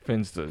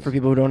 Finstas. For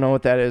people who don't know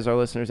what that is, our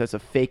listeners, that's a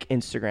fake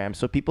Instagram.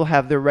 So people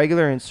have their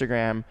regular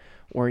Instagram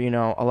where,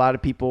 a lot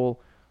of people,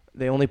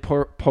 they only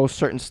post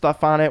certain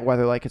stuff on it,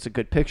 whether like it's a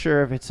good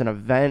picture, if it's an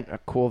event, a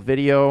cool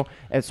video.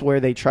 It's where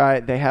they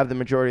have the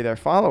majority of their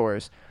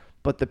followers.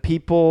 But the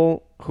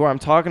people who I'm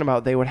talking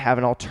about, they would have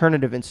an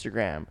alternative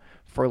Instagram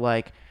for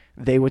like,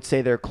 they would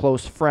say they're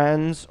close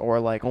friends or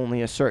like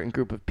only a certain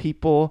group of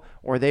people,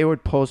 or they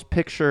would post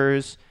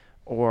pictures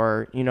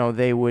or,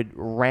 they would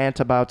rant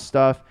about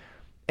stuff.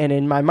 And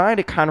in my mind,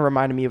 it kind of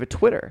reminded me of a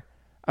Twitter.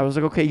 I was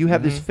like, okay, you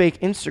have this fake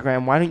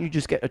Instagram. Why don't you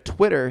just get a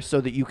Twitter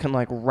so that you can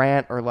like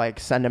rant or like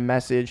send a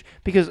message?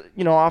 Because,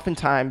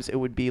 oftentimes it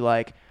would be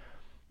like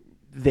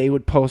they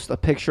would post a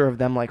picture of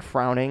them like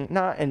frowning,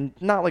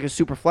 not like a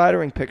super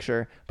flattering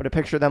picture, but a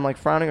picture of them like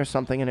frowning or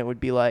something. And it would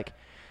be like,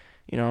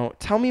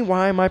 tell me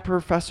why my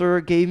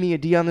professor gave me a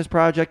D on this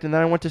project and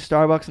then I went to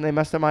Starbucks and they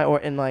messed up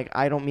and like,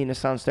 I don't mean to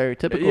sound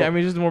stereotypical. Yeah, I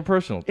mean, just the more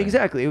personal thing.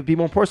 Exactly. It would be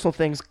more personal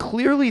things.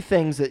 Clearly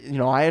things that,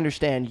 I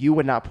understand you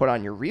would not put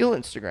on your real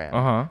Instagram.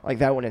 Uh-huh. Like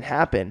that wouldn't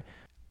happen.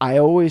 I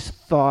always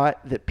thought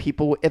that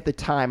people at the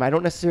time, I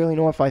don't necessarily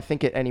know if I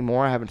think it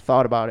anymore. I haven't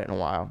thought about it in a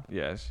while.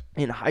 Yes.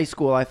 In high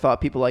school, I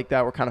thought people like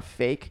that were kind of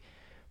fake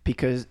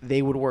because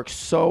they would work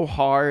so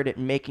hard at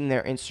making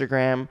their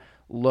Instagram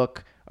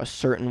look a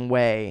certain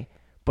way,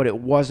 but it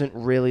wasn't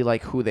really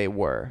like who they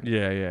were.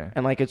 Yeah.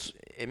 And like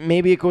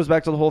maybe it goes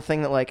back to the whole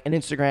thing that like an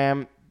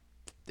Instagram,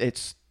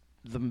 it's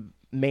the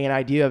main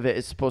idea of it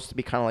is supposed to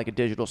be kind of like a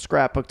digital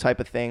scrapbook type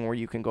of thing where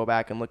you can go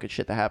back and look at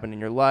shit that happened in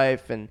your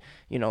life and,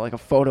 you know, like a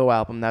photo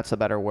album, that's a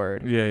better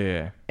word.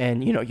 Yeah.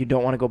 And, you know, you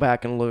don't want to go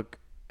back and look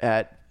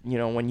at, you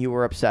know, when you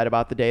were upset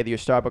about the day that your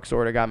Starbucks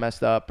order got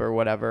messed up or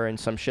whatever and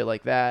some shit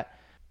like that.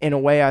 In a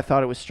way, I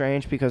thought it was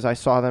strange because I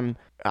saw them,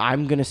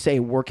 I'm going to say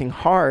working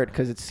hard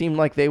because it seemed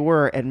like they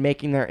were at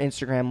making their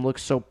Instagram look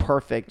so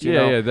perfect. You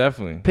know, Yeah,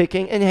 definitely.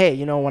 Picking, and hey,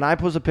 you know, when I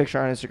post a picture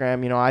on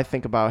Instagram, you know, I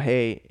think about,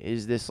 hey,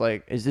 is this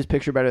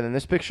picture better than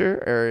this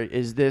picture? Or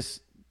is this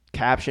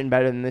caption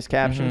better than this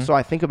caption? So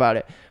I think about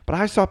it. But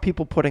I saw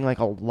people putting like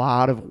a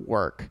lot of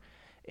work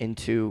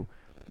into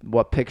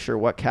what picture,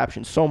 what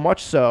caption, so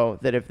much so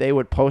that if they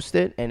would post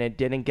it and it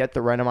didn't get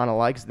the right amount of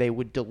likes, they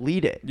would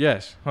delete it.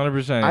 Yes,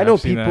 100%. I know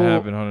I've seen people that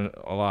happen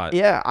a lot.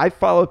 Yeah, I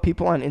follow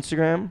people on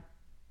Instagram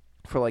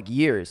for like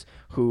years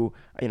who,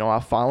 you know,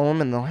 I'll follow them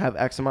and they'll have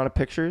X amount of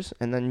pictures,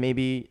 and then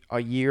maybe a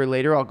year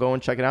later I'll go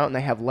and check it out and they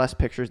have less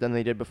pictures than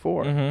they did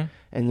before.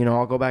 And you know,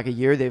 I'll go back a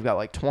year, they've got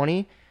like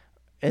 20,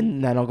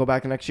 and then I'll go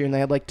back the next year and they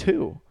had like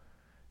 2.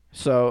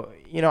 So,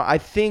 you know, I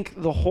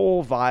think the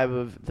whole vibe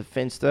of the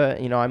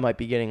Finsta, you know, I might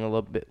be getting a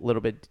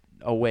little bit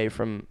away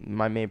from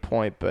my main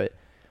point, but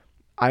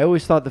I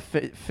always thought the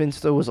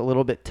Finsta was a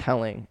little bit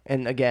telling.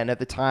 And again, at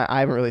the time, I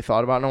haven't really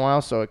thought about it in a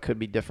while, so it could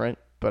be different,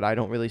 but I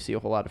don't really see a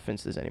whole lot of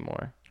Finstas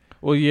anymore.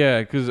 Well,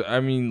 yeah, because, I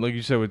mean, like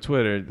you said with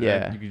Twitter,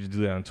 Yeah. you could just do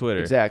that on Twitter.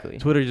 Exactly.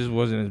 Twitter just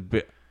wasn't as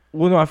big.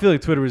 Well, no, I feel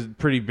like Twitter was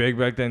pretty big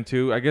back then,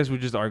 too. I guess with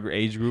just our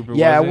age group, it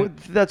wasn't.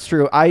 That's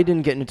true. I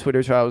didn't get into Twitter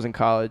until I was in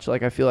college.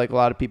 Like, I feel like a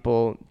lot of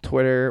people,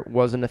 Twitter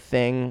wasn't a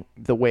thing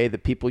the way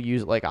that people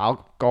use it. Like,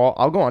 I'll go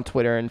on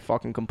Twitter and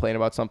fucking complain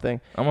about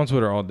something. I'm on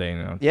Twitter all day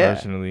now, Yeah.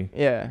 personally.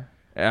 Yeah.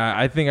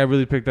 I think I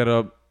really picked that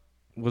up.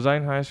 Was I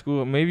in high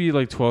school? Maybe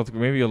like 12th,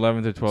 maybe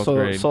 11th or 12th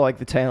grade. So like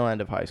the tail end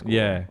of high school.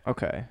 Yeah.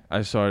 Okay.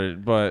 I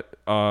started, but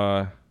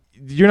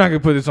you're not gonna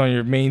put this on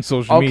your main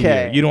social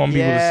media. You don't want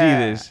people to see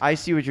this. I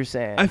see what you're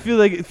saying. I feel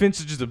like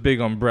Finsta is just a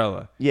big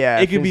umbrella. Yeah.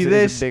 It could be Finsta is a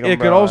this. big It could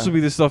umbrella. also be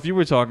the stuff you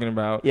were talking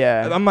about.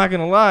 Yeah. I'm not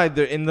gonna lie.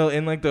 In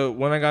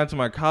when I got into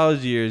my college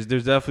years,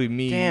 there's definitely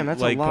me. Damn,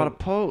 that's like, a lot of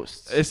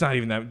posts. It's not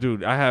even that,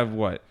 dude. I have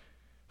what,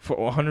 for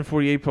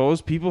 148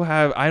 posts. People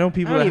have. I know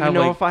people I don't that have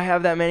even know like. if I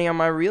have that many on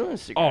my real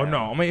Instagram. Oh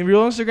no! I mean,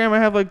 real Instagram, I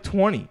have like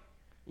 20.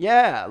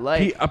 Yeah,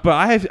 like But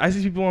I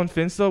see people on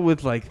Finsta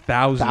with like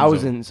thousands.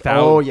 thousands.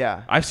 Oh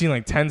yeah. I've seen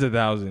like tens of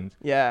thousands.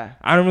 Yeah.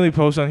 I don't really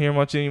post on here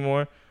much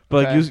anymore.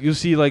 But Okay. like you'll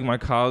see like my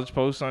college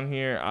posts on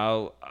here.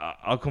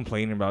 I'll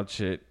complain about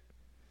shit.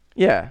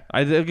 Yeah.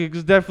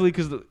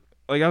 Because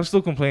like I'm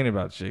still complaining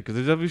about shit because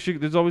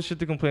there's always shit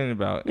to complain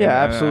about.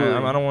 Yeah, And absolutely.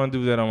 I don't want to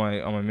do that on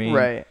my main.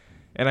 Right.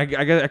 And I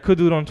guess I could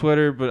do it on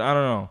Twitter, but I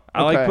don't know.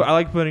 Okay. I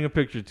like putting a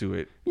picture to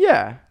it.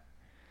 Yeah.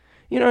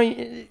 You know,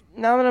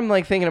 now that I'm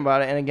like thinking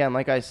about it, and again,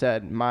 like I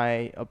said,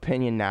 my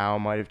opinion now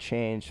might have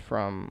changed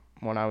from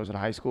when I was in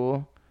high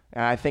school,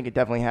 and I think it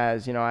definitely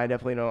has. You know, I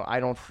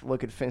don't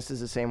look at Finstas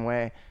the same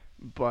way,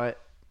 but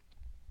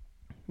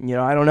you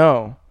know, I don't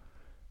know.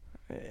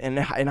 In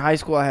high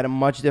school, I had a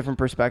much different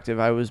perspective.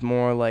 I was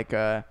more like,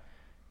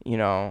 you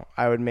know,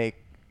 I would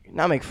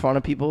not make fun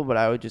of people, but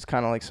I would just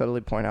kind of like subtly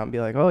point out and be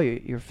like, oh,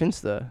 you're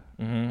Finsta,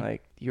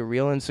 like your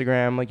real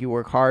Instagram, like you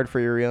work hard for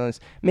your real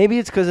Maybe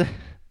it's because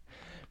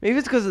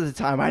of the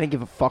time I didn't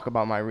give a fuck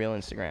about my real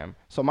Instagram.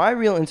 So my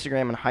real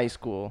Instagram in high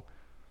school,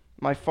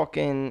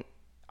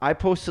 I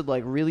posted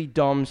like really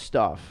dumb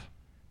stuff.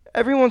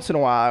 Every once in a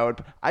while,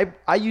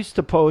 I used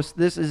to post,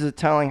 this is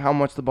telling how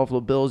much the Buffalo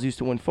Bills used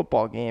to win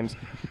football games.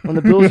 When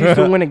the Bills used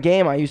to win a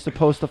game, I used to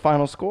post the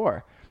final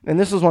score. And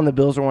this was when the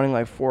Bills were winning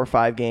like 4 or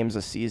 5 games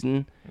a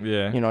season.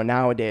 Yeah. You know,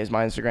 nowadays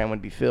my Instagram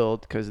would be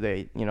filled because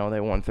they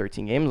won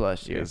 13 games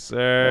last year. Yes,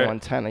 sir. They won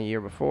 10 a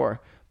year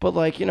before. But,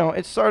 like, you know,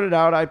 it started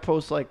out, I'd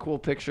post, like, cool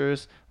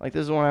pictures. Like,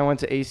 this is when I went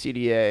to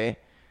ACDA.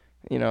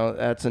 You know,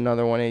 that's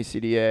another one,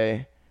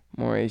 ACDA.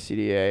 More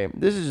ACDA.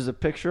 This is just a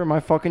picture of my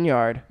fucking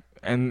yard.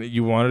 And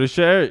you wanted to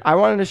share it. I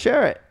wanted to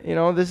share it. You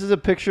know, this is a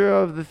picture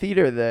of the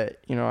theater that,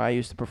 you know, I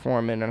used to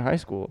perform in high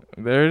school.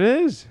 There it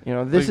is. You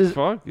know, this Like, is...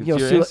 fuck. It's you know,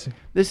 your see,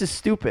 this is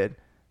stupid.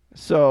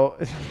 So,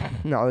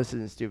 no, this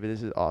isn't stupid.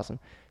 This is awesome.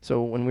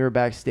 So, when we were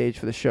backstage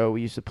for the show,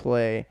 we used to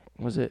play...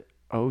 Was it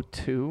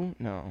 02?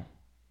 No.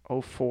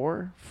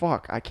 04?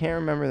 Fuck, I can't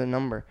remember the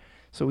number.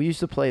 So we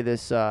used to play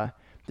this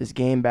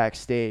game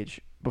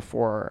backstage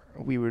before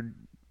we would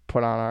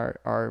put on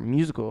our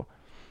musical,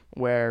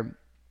 where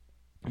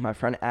my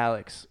friend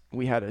Alex,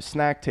 we had a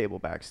snack table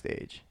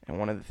backstage, and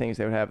one of the things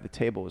they would have at the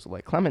table was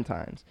like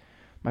clementines.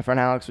 My friend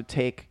Alex would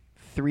take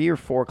 3 or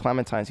 4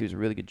 clementines. He was a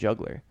really good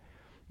juggler,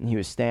 and he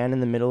would stand in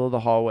the middle of the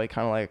hallway,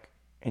 kind of like,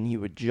 and he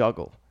would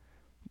juggle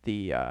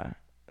the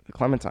the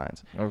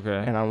Clementines.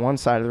 Okay. And on one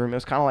side of the room, it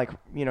was kind of like,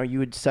 you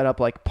would set up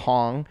like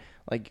Pong,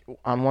 like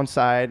on one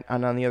side,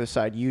 and on the other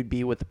side, you'd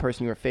be with the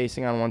person you were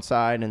facing on one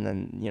side, and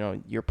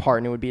then, your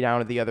partner would be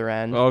down at the other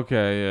end.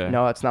 Okay, yeah.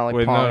 No, it's not like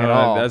Wait, Pong no, at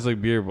all. that's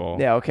like beer ball.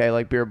 Yeah, okay,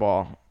 like beer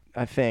ball,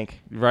 I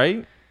think.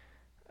 Right?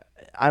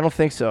 I don't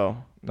think so.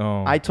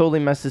 No. I totally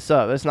messed this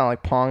up. That's not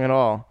like Pong at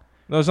all.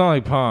 No, it's not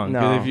like Pong.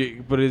 'Cause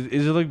No. But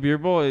is it like beer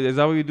ball? Is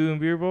that what you do in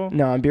beer ball?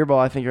 No, in beer ball,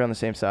 I think you're on the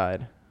same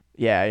side.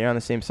 Yeah, you're on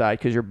the same side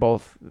because you're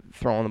both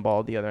throwing the ball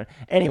at the other end.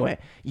 Anyway,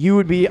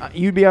 you'd be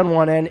on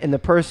one end, and the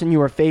person you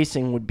were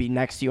facing would be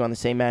next to you on the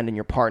same end, and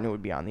your partner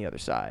would be on the other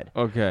side.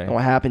 Okay. And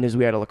what happened is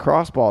we had a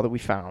lacrosse ball that we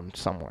found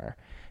somewhere,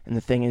 and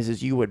the thing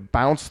is you would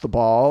bounce the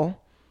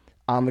ball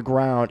on the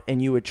ground,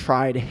 and you would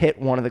try to hit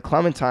one of the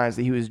Clementines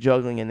that he was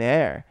juggling in the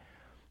air.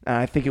 And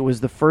I think it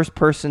was the first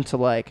person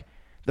to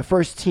the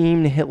first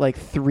team to hit like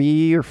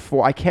 3 or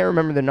 4. I can't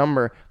remember the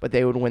number, but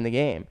they would win the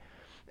game.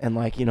 And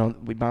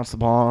we'd bounce the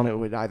ball, and it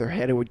would either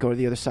hit, it would go to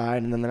the other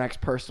side, and then the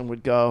next person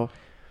would go.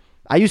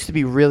 I used to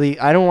be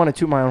I don't want to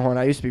toot my own horn.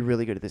 I used to be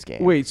really good at this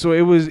game. Wait, so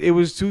it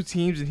was 2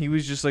 teams, and he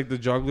was just like the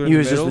juggler. He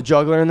was just the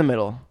juggler in the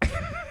middle.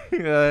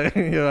 Yeah,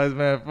 that's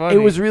mad funny. It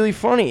was really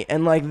funny.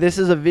 And this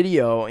is a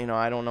video,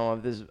 I don't know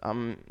if this,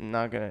 I'm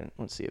not going to,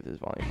 let's see if this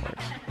volume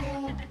works.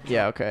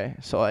 Yeah, okay.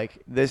 So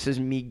this is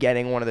me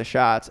getting one of the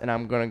shots, and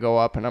I'm going to go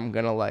up and I'm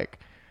going to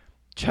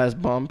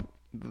chest bump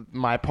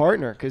my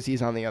partner because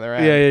he's on the other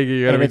end. Yeah,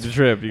 you gotta And make the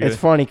trip. It's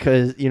funny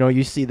because,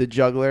 you see the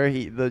juggler,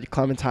 the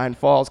Clementine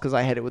falls because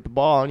I hit it with the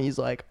ball, and he's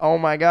like, oh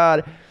my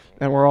God.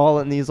 And we're all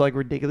in these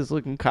ridiculous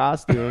looking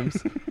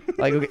costumes.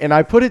 And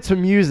I put it to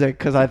music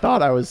because I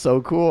thought I was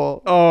so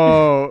cool.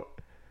 Oh.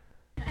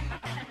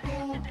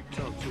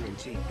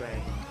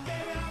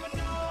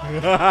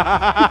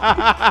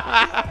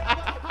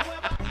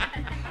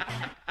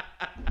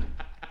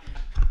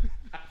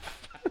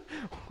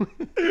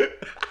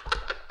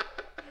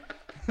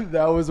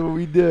 That was what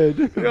we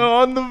did. Yo,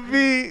 on the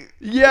beat.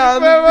 Yeah,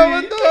 on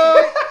the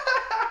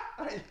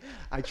beat.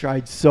 I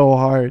tried so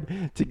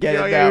hard to get it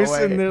that you're way.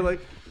 sitting there like,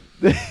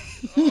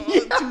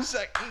 oh, 2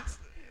 seconds.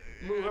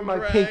 Moving my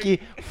pinky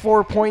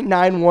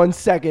 4.91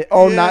 second.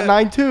 Oh, Yeah. not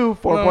 9.2,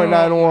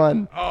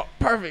 4.91. Oh,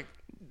 perfect.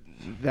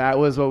 That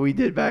was what we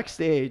did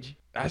backstage.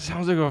 That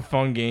sounds like a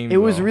fun game. It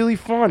was though. really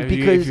fun if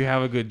because you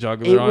have a good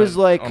juggler it was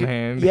on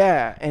hand.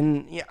 yeah,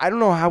 and I don't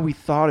know how we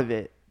thought of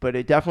it, but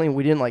it definitely,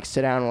 we didn't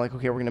sit down and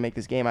okay, we're gonna make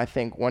this game. I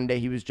think one day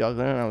he was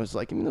juggling, and I was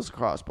like, give me this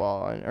lacrosse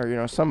ball,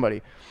 or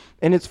somebody.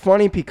 And it's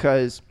funny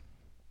because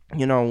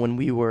when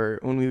we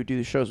would do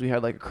the shows, we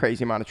had a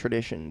crazy amount of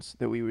traditions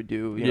that we would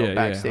do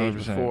backstage 100%.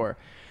 before.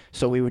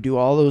 So we would do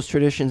all those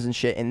traditions and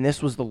shit, and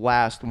this was the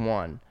last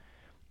one.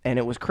 And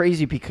it was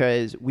crazy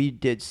because we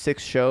did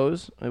 6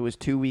 shows. It was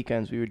 2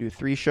 weekends. We would do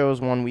 3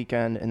 shows one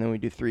weekend, and then we'd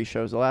do 3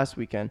 shows the last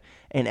weekend.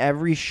 And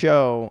every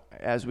show,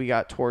 as we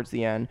got towards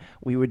the end,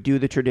 we would do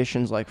the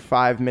traditions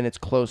 5 minutes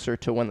closer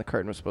to when the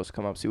curtain was supposed to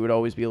come up. So we would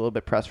always be a little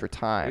bit pressed for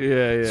time.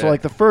 Yeah. So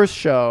the first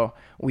show,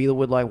 we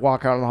would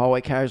walk out in the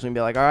hallway casually and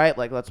be like, all right,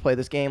 let's play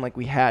this game.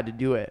 We had to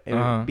do it.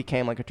 It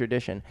became a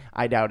tradition.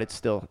 I doubt it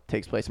still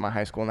takes place in my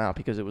high school now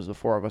because it was the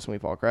 4 of us and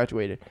we've all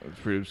graduated. It's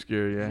pretty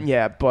obscure, yeah.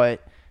 Yeah,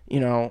 but,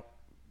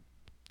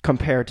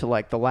 compared to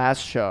the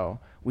last show,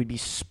 we'd be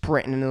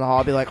sprinting into the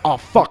hall, be like, oh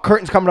fuck,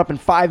 curtain's coming up in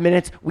 5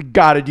 minutes, we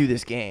gotta do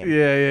this game.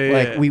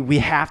 Yeah. We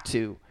have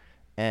to.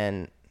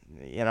 And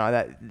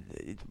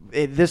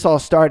this all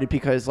started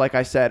because, like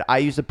I said, I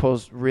used to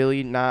post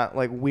really not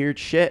weird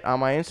shit on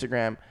my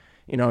Instagram.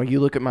 You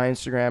look at my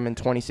Instagram in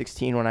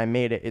 2016 when I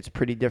made it, it's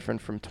pretty different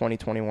from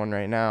 2021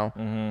 right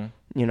now.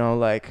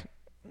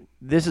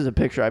 This is a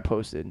picture I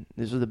posted.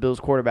 This was the Bills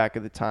quarterback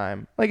at the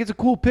time. It's a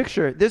cool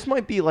picture. This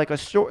might be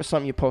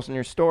something you post in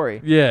your story.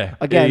 Yeah.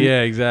 Again,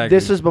 yeah, exactly.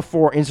 This is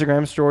before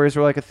Instagram stories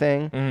were a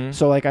thing. Mm-hmm.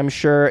 So I'm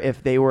sure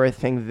if they were a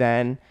thing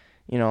then,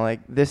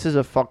 this is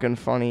a fucking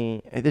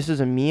funny. This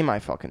is a meme I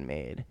fucking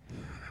made.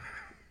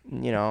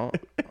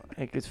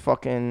 It's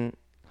fucking.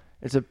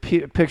 It's a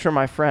picture of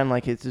my friend.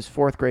 It's his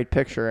 4th grade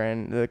picture,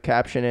 and the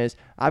caption is,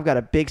 "I've got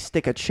a big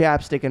stick of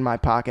chapstick in my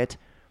pocket,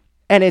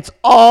 and it's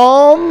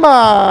all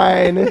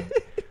mine."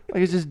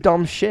 It's just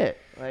dumb shit.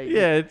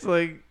 Yeah, it's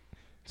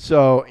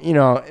So,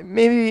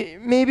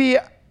 maybe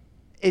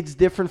it's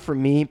different for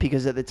me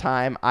because at the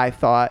time I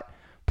thought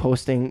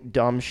posting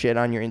dumb shit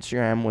on your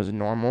Instagram was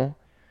normal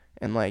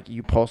and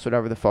you post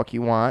whatever the fuck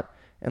you want.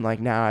 And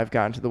now I've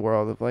gotten to the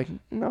world of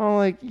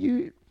no,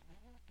 you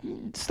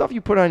stuff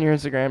you put on your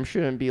Instagram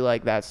shouldn't be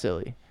that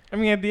silly. I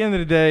mean, at the end of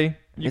the day,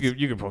 you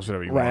can post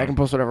whatever you want. Right, I can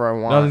post whatever I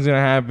want. Nothing's gonna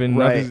happen.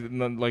 Right.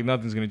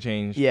 Nothing's gonna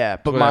change. Yeah,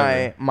 but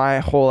whatever. my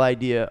whole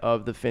idea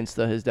of the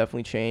Finsta has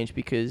definitely changed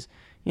because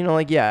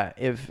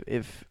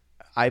if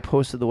I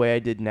posted the way I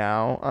did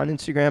now on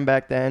Instagram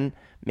back then,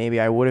 maybe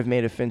I would have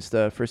made a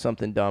Finsta for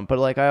something dumb.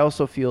 But I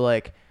also feel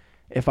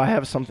if I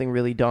have something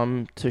really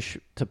dumb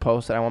to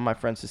post that I want my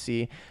friends to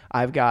see,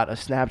 I've got a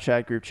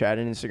Snapchat group chat,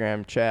 an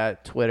Instagram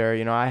chat,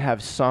 Twitter. I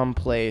have some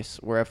place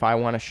where if I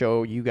want to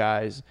show you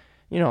guys.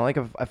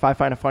 If I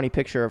find a funny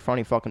picture or a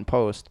funny fucking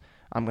post,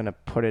 I'm gonna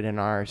put it in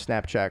our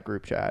Snapchat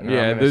group chat. and I'm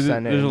Yeah, gonna there's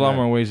send it a in lot the-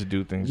 more ways to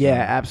do things. Yeah,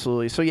 now.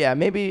 absolutely. So yeah,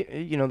 maybe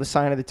the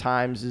sign of the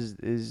times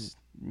is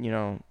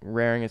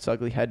rearing its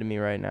ugly head to me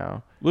right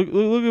now. Look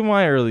at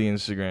my early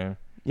Instagram.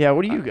 Yeah,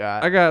 what do you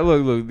got? I got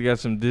look. You got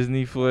some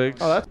Disney flicks.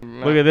 Oh, that's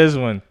Look at this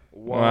one.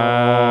 Whoa,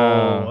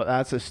 Wow.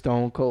 that's a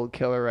stone cold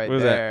killer right What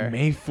is there. that?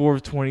 May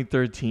 4th,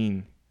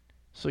 2013.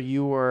 So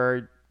you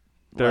were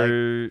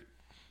 13.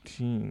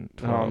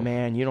 oh 12.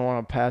 man, you don't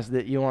want to pass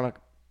that. You want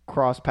to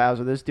cross paths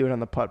with this dude on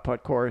the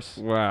putt course.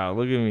 Wow.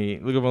 Look at me.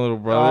 Look at my little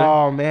brother.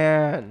 Oh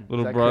man,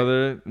 Little Is that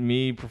brother.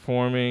 Me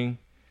performing.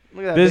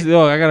 Look at that This big-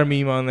 look. I got a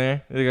meme on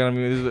there. They got a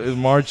meme. This is a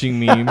marching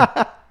meme.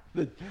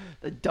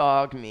 the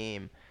dog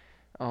meme.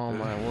 Oh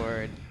my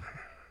word.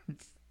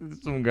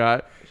 Some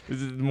guy.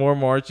 This is more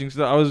marching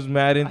stuff. I was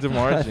mad into I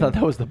marching. thought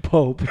that was the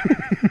Pope.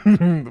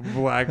 The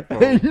black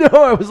I folk.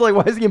 know. I was like,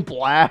 why is he in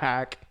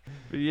black?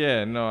 But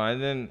yeah, no.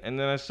 And then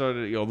I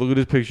started. Yo, look at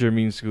this picture of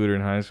me and Scooter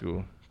in high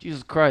school.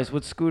 Jesus Christ,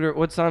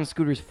 what's on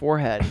Scooter's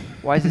forehead?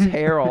 Why is his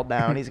hair all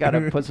down? He's got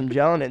to put some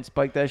gel in it and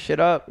spike that shit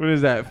up. What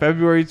is that?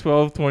 February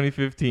 12th,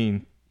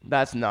 2015.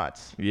 That's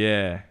nuts.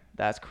 Yeah.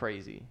 That's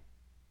crazy.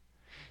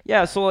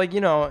 Yeah, so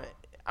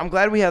I'm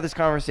glad we had this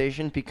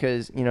conversation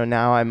because,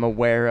 now I'm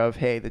aware of,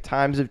 hey, the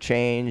times have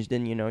changed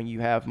and, you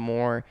have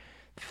more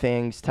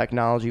things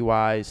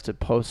technology-wise to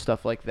post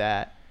stuff like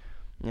that.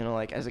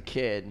 Like as a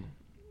kid,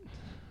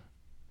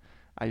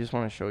 I just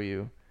want to show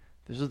you.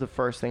 This was the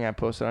first thing I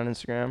posted on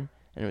Instagram,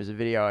 and it was a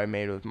video I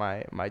made with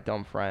my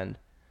dumb friend.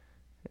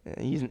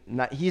 He's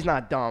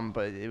not dumb,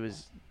 but it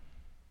was...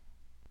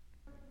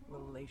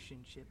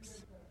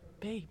 Relationships.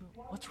 Babe,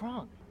 what's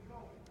wrong?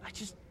 I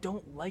just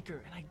don't like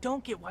her, and I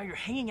don't get why you're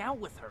hanging out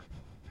with her.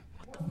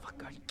 What the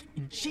fuck are you?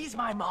 And she's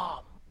my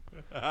mom.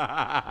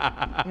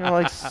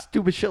 like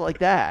stupid shit like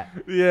that.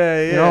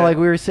 Yeah. Like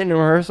we were sitting in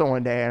rehearsal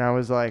one day, and I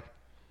was like,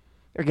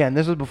 again,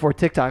 this was before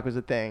TikTok was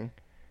a thing.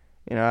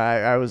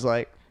 I was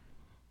like,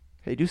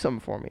 hey, do something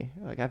for me.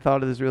 Like, I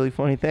thought of this really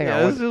funny thing.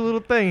 Yeah, this is a little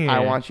thing here. I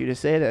want you to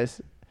say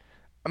this.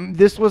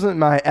 This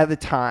wasn't at the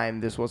time,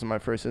 this wasn't my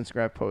first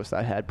Instagram post.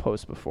 I had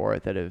posts before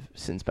it that have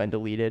since been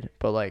deleted.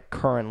 But, like,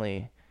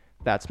 currently,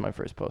 that's my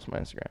first post on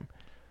my Instagram.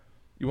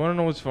 You want to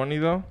know what's funny,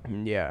 though?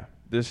 Yeah.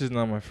 This is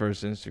not my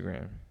first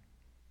Instagram.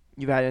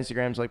 You've had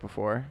Instagrams like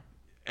before?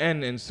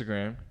 And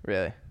Instagram.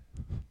 Really?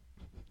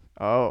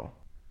 Oh.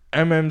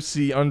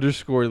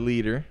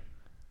 MMC_leader.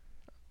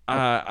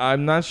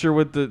 I'm not sure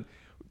what the...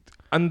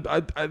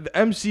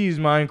 MC is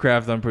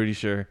Minecraft, I'm pretty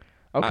sure.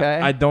 Okay.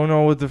 I don't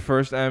know what the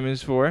first M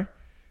is for.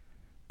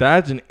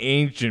 That's an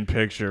ancient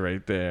picture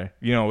right there.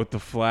 With the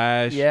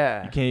flash.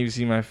 Yeah. You can't even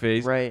see my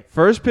face. Right.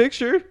 First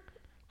picture,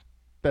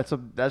 That's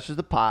just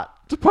a pot.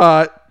 it's a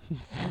pot.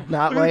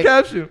 Not Look like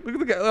at the caption.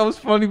 Look at that was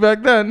funny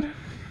back then.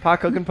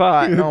 pot cooking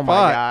pot. Oh, my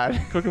Pot.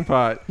 God. Cooking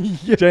pot.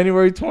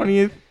 January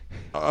 20th,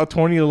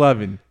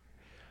 2011.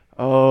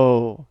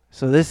 Oh,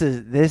 so this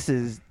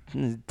is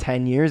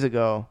 10 years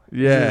ago.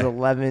 Yeah. This is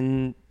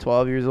 11,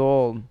 12 years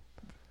old.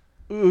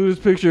 Look at this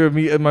picture of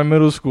me at my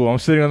middle school. I'm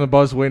sitting on the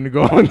bus waiting to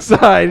go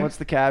inside. What's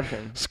the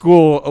caption?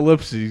 School,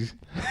 ellipses.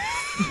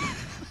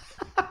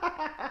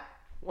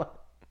 What?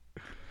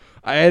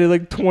 I added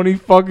like 20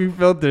 fucking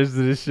filters to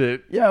this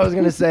shit. Yeah, I was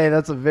going to say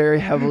that's a very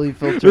heavily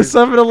filtered. The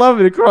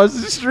 7-Eleven across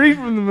the street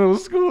from the middle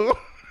school.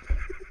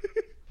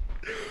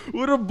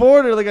 With a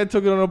border, like I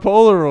took it on a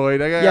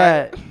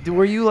Polaroid.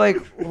 Were you like,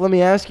 let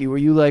me ask you, were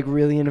you like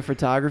really into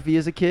photography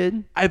as a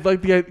kid? I'd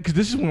like the, because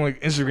this is when like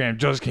Instagram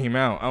just came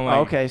out. I'm like,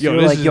 Okay, so yo,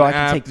 you're this like, is yo, an I can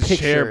app take to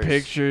share pictures.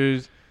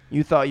 pictures.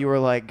 You thought you were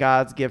like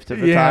God's gift to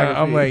photography.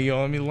 Yeah, I'm like, yo,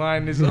 let me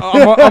line this. I'm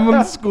on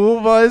the school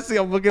bus.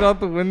 I'm looking out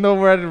the window.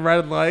 We're at a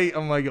red light.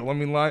 I'm like, yo, let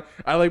me line.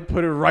 I like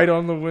put it right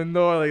on the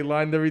window. I like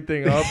lined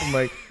everything up. I'm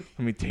like,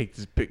 let me take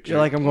this picture. You're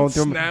like, I'm going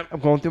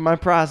through my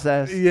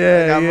process.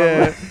 Yeah, Like,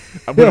 yeah.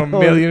 I put a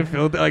million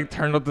filter, like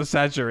turned up the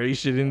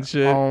saturation and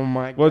shit. Oh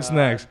my God. What's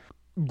next?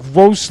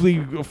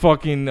 Grossly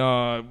fucking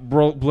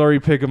blurry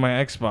pic of my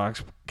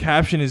Xbox.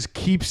 Caption is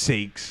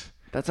keepsakes.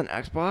 That's an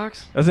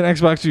Xbox? That's an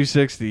Xbox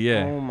 360.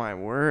 Yeah. Oh my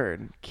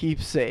word.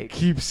 Keepsake.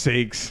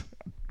 Keepsakes.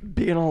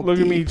 Being all Look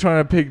deep. at me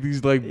trying to pick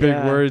these like big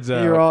Yeah, words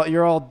out.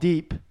 You're all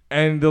deep.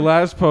 And the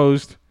last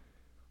post,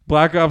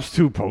 Black Ops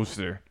 2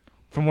 poster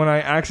from when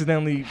I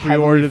accidentally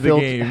pre-ordered the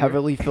game.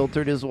 Heavily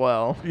filtered as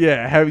well.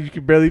 Yeah, you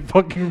could barely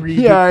fucking read.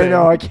 Yeah, the I thing.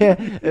 know. I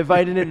can't. If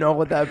I didn't know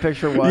what that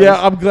picture was. Yeah,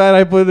 I'm glad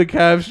I put the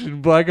caption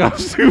Black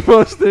Ops 2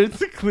 poster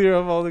to clear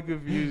up all the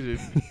confusion.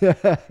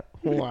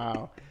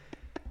 Wow.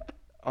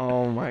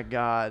 Oh my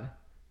God.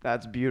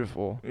 That's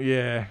beautiful.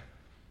 Yeah.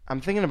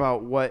 I'm thinking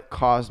about what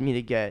caused me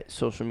to get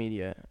social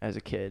media as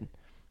a kid.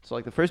 So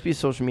like the first piece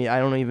of social media, I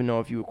don't even know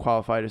if you would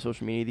qualify to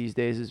social media these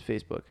days, is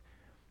Facebook.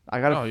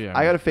 I got a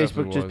definitely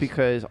Facebook just was.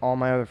 because all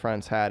my other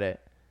friends had it.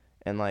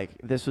 And like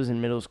this was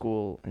in middle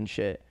school and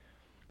shit.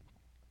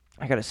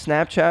 I got a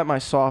Snapchat my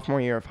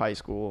sophomore year of high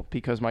school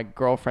because my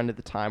girlfriend at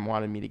the time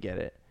wanted me to get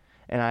it.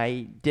 And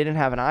I didn't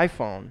have an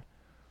iPhone.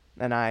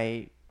 And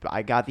I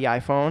got the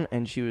iPhone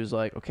and she was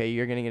like, okay,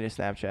 you're going to get a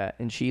Snapchat.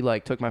 And she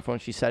like took my phone.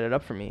 She set it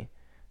up for me.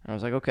 And I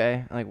was like,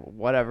 okay, like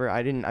whatever.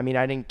 I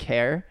didn't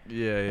care.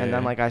 Yeah, yeah. And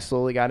then like I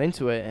slowly got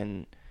into it,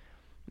 and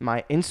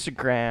my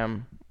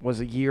Instagram was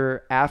a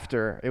year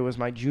after. It was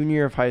my junior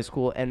year of high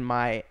school, and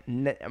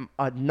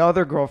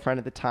another girlfriend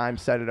at the time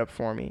set it up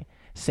for me.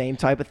 Same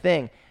type of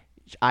thing.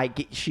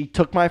 She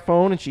took my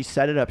phone and she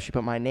set it up. She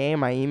put my name,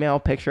 my email,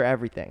 picture,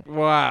 everything.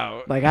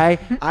 Wow. Like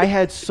I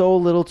had so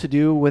little to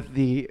do with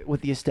the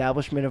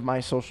establishment of my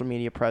social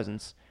media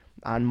presence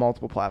on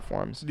multiple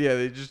platforms. Yeah,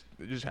 it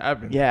just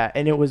happened. Yeah,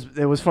 and it was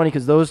funny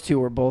because those two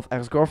were both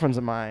ex-girlfriends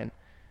of mine,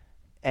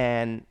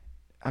 and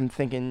I'm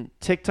thinking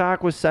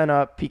TikTok was sent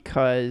up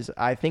because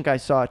I think I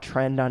saw a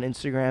trend on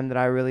Instagram that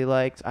I really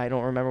liked. I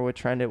don't remember what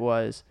trend it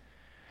was.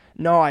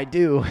 No, I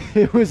do.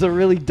 It was a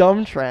really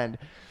dumb trend.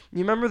 You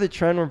remember the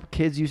trend where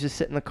kids used to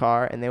sit in the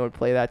car and they would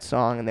play that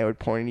song and they would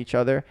point at each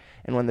other,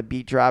 and when the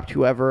beat dropped,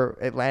 whoever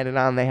it landed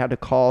on, they had to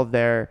call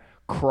their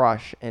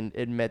crush and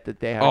admit that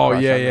they had a crush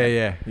on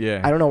them.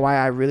 Yeah. I don't know why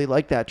I really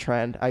liked that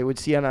trend. I would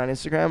see it on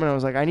Instagram and I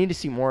was like, I need to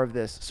see more of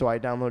this. So I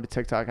downloaded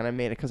TikTok and I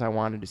made it because I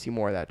wanted to see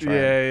more of that trend.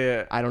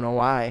 Yeah. I don't know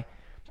why,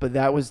 but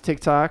that was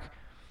TikTok.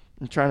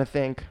 I'm trying to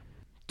think.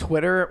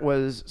 Twitter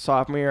was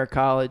sophomore year of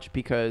college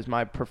because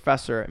my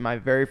professor in my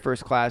very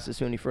first class at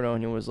SUNY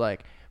Fredonian was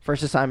like,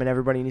 first assignment,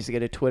 everybody needs to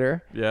get a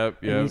Twitter.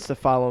 Yep. He needs to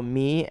follow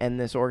me and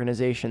this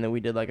organization that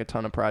we did like a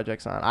ton of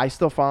projects on. I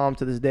still follow him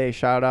to this day.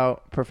 Shout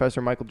out Professor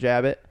Michael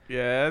Jabbit.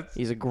 Yeah.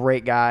 He's a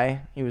great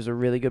guy. He was a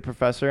really good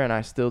professor, and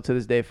I still to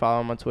this day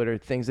follow him on Twitter.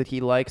 Things that he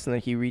likes and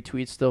that he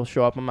retweets still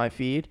show up on my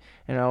feed,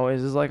 and I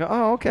always is like,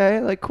 oh, okay,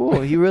 like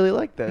cool. He really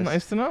liked this.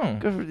 Nice to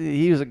know.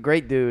 He was a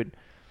great dude.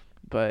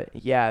 But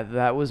yeah,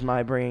 that was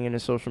my bringing into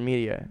social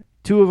media.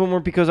 2 of them were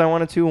because I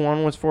wanted to.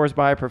 One was forced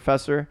by a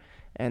professor,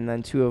 and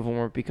then 2 of them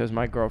were because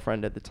my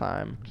girlfriend at the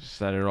time.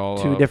 Set it all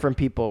up. 2 different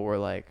people were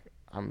like,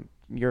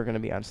 you're going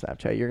to be on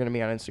Snapchat. You're going to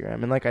be on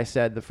Instagram. And like I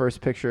said, the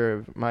first picture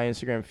of my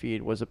Instagram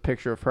feed was a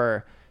picture of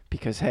her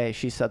because, hey,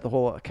 she set the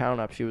whole account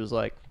up. She was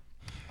like,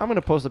 I'm going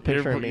to post a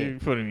picture of me. You're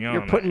putting me on.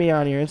 You're putting me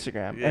on your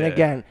Instagram. Yeah. And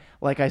again,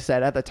 like I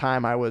said, at the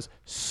time, I was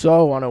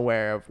so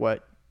unaware of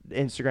what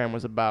Instagram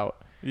was about.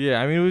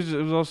 Yeah, I mean,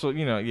 it was also,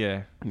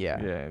 yeah. Yeah.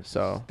 It's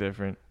So,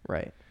 different.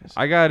 right.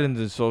 I got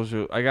into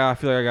social. I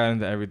feel like I got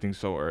into everything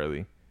so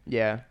early.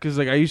 Yeah. Because,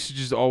 like, I used to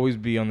just always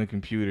be on the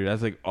computer.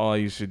 That's, like, all I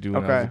used to do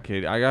when I was a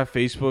kid. I got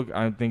Facebook,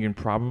 I'm thinking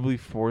probably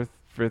 4th,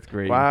 5th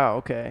grade. Wow,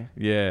 okay.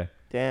 Yeah.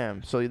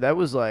 Damn. So that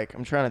was like,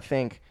 I'm trying to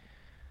think.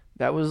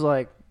 That was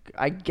like,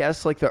 I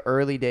guess like the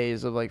early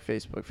days of like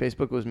Facebook.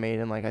 Facebook was made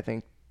in like, I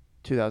think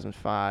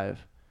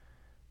 2005.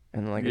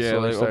 And like, it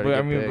slowly started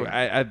to get big.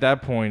 At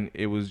that point,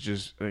 it was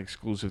just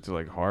exclusive to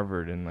like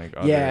Harvard and like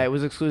other. Yeah, it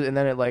was exclusive. And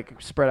then it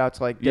like spread out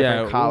to like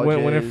different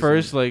colleges. When it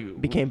first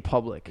like became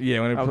public.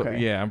 Yeah,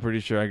 I'm pretty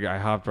sure I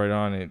hopped right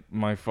on it.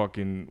 My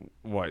fucking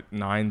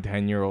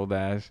 9-10-year-old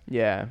ass.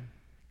 Yeah.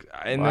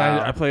 And then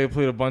I played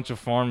a bunch of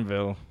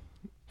Farmville.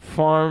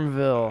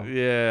 Farmville.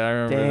 Yeah, I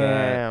remember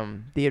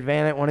that.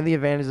 Damn. One of the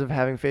advantages of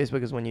having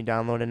Facebook is when you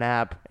download an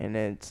app and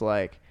it's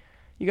like,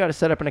 you got to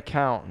set up an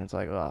account, and it's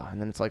like, oh, and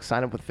then it's like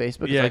sign up with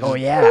Facebook. Yeah, it's like, oh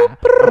yeah,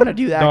 I'm gonna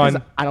do that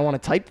because I don't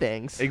want to type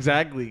things.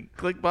 Exactly.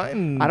 Click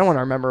buttons. I don't want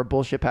to remember a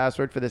bullshit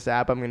password for this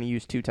app I'm gonna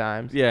use 2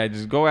 times. Yeah,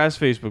 just go ask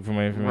Facebook for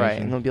my information.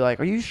 Right, and they'll be like,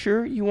 are you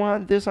sure you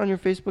want this on your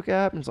Facebook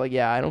app? And it's like,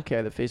 yeah, I don't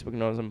care that Facebook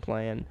knows I'm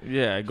playing.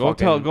 Yeah, go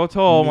tell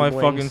all my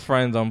Links. fucking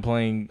friends I'm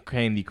playing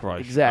Candy Crush.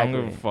 Exactly. I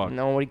don't give a fuck.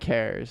 Nobody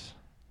cares.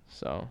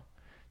 So,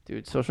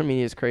 dude, social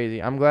media is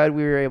crazy. I'm glad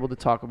we were able to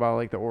talk about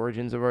like the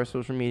origins of our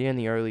social media and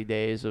the early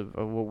days of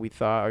what we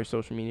thought our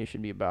social media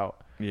should be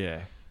about.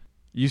 Yeah.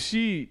 You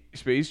see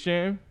Space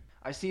Jam?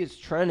 I see it's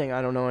trending.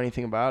 I don't know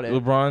anything about it.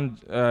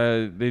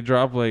 LeBron, they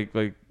drop like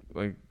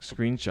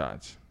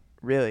screenshots.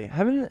 Really?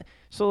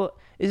 So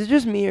is it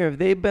just me or have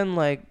they been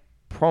like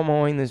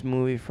promoting this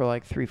movie for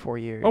like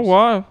 3-4 years? Oh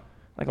wow.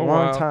 Like a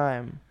long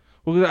time.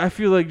 Well, I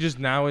feel like just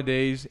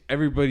nowadays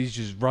everybody's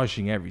just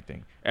rushing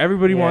everything.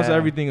 Everybody wants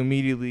everything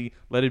immediately.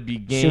 Let it be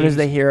games, as soon as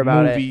they hear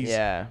about movies,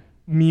 it,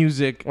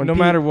 music. No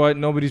matter what,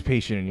 nobody's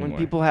patient anymore. When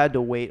people had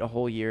to wait a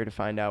whole year to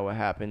find out what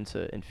happened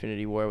to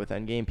Infinity War with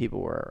Endgame, people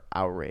were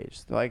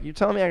outraged. They're like, you're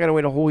telling me I gotta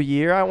wait a whole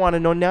year? I want to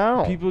know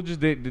now. People just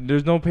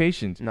there's no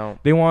patience. No.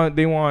 They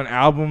want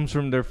albums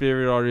from their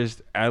favorite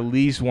artist at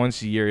least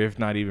once a year, if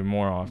not even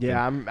more often.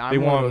 Yeah, I'm they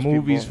one want of those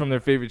movies people. from their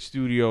favorite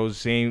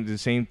studios. The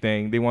same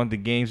thing. They want the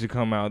games to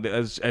come out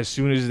as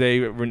soon as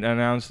they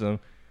announce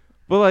them.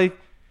 But like.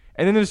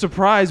 And then they're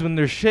surprised when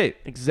they're shit.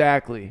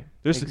 Exactly.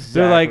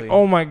 They're like,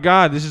 oh my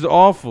God, this is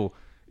awful.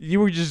 You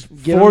were just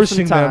Give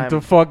forcing them time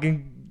to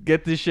fucking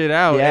get this shit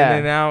out. Yeah.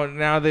 And then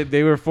now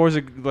they were forced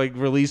to like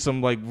release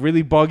some like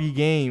really buggy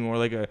game or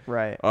like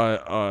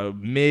a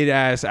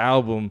mid-ass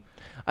album.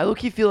 I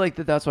low-key feel like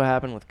that's what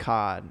happened with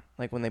COD.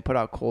 Like when they put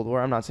out Cold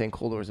War. I'm not saying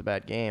Cold War is a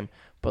bad game.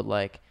 But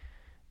like,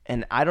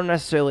 and I don't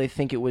necessarily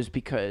think it was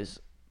because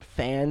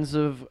fans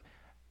of...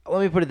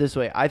 Let me put it this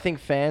way. I think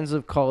fans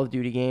of Call of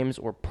Duty games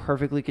were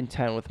perfectly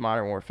content with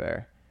Modern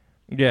Warfare.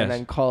 Yes. And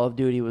then Call of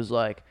Duty was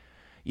like,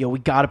 yo, we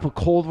got to put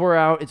Cold War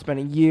out. It's been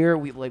a year.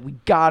 We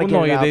got to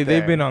get it out there.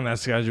 They've been on that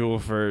schedule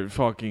for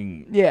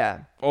fucking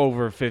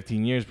over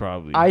 15 years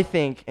probably. I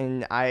think,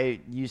 and I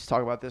used to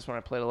talk about this when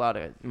I played a lot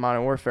of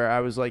Modern Warfare. I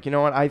was like, you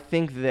know what? I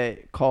think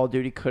that Call of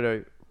Duty could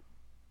have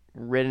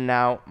ridden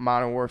out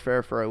Modern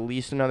Warfare for at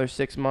least another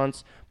 6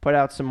 months, put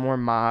out some more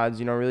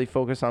mods, really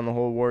focus on the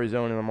whole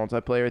Warzone and the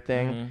multiplayer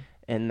thing,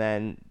 and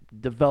then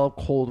develop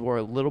Cold War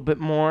a little bit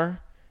more,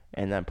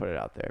 and then put it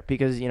out there.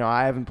 Because,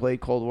 I haven't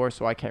played Cold War,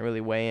 so I can't really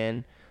weigh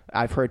in.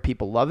 I've heard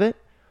people love it.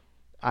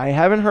 I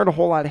haven't heard a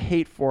whole lot of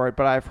hate for it,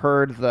 but I've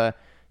heard this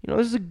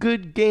is a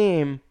good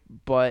game,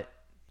 but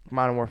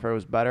Modern Warfare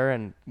was better,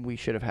 and we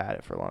should have had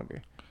it for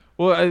longer.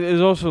 Well, it's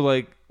also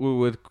like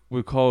with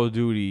Call of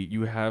Duty,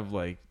 you have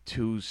like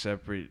 2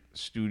 separate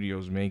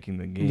studios making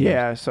the game.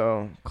 Yeah,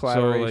 so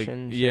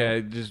collaboration.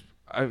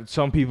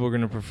 Some people are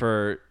gonna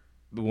prefer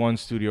the one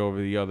studio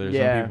over the other.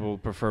 Yeah. Some people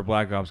prefer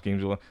Black Ops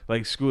games.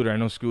 Like Scooter, I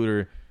know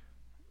Scooter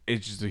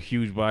is just a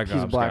huge Black Ops.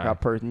 He's a Black guy.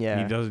 Ops person.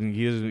 Yeah. He doesn't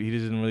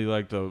really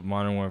like the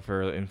Modern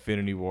Warfare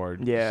Infinity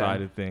Ward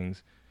side of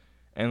things,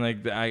 and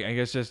like I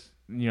guess just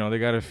they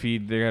gotta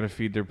feed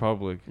their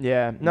public.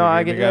 Yeah. No,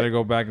 I get. They gotta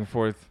go back and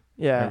forth.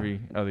 Yeah. Every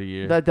other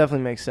year. That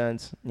definitely makes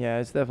sense. Yeah,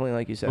 it's definitely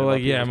like you said.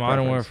 But Modern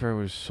Modern Warfare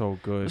was so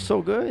good. It was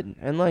so good,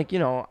 and I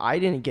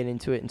didn't get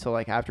into it until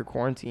like after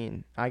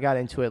quarantine. I got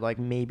into it like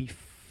maybe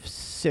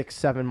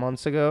 6-7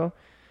 months ago,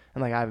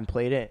 and like I haven't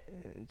played it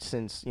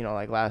since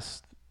like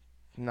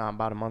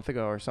about a month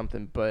ago or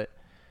something. But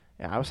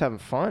yeah, I was having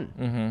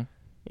fun.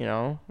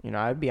 Mm-hmm.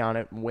 I'd be on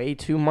it way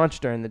too much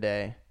during the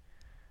day,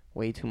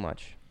 way too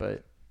much.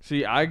 But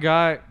see, I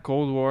got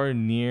Cold War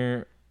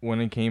near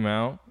when it came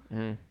out.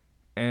 Mm-hmm.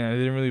 And I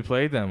didn't really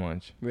play it that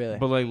much. Really?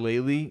 But like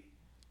lately,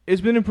 it's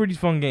been a pretty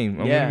fun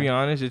game. I'm gonna be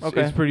honest.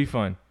 It's pretty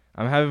fun.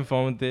 I'm having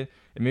fun with it.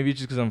 And maybe it's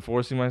just because I'm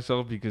forcing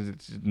myself because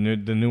it's the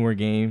newer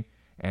game,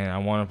 and I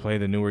want to play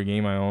the newer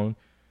game I own.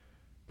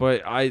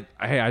 But I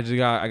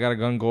got a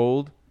gun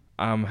gold.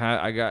 I'm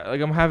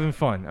having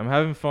fun.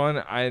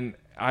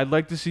 I'd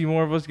like to see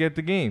more of us get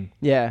the game.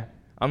 Yeah.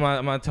 I'm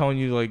not telling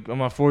you I'm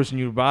not forcing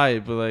you to buy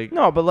it, but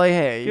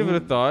hey, give it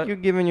a thought. You're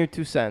giving your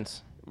 2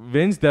 cents.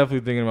 Vin's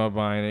definitely thinking about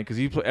buying it because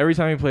every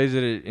time he plays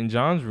it in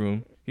John's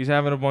room, he's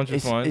having a bunch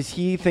of fun. Is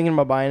he thinking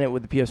about buying it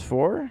with the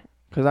PS4?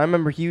 Because I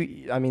remember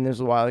this was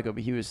a while ago,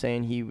 but he was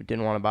saying he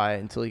didn't want to buy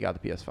it until he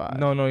got the PS5.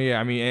 No, yeah.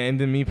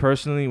 And then me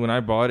personally, when I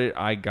bought it,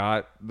 I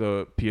got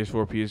the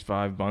PS4,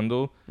 PS5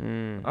 bundle.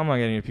 I'm not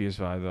getting a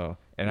PS5 though,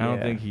 and I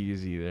don't think he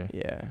is either.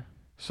 Yeah.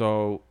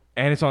 So,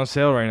 and it's on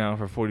sale right now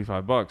for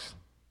 $45.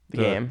 The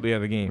game? Yeah,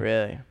 the game.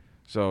 Really?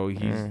 So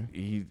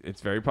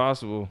it's very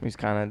possible.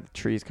 The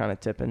tree's kind of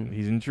tipping.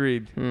 He's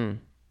intrigued.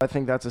 I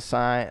think that's a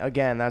sign.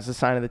 Again, that's a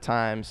sign of the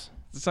times.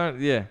 It's a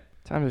sign. Yeah.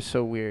 Times are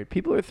so weird.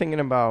 People are thinking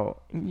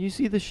about. You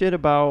see the shit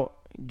about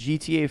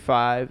GTA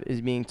 5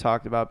 is being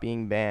talked about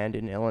being banned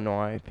in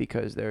Illinois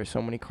because there are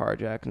so many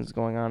carjackings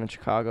going on in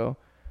Chicago.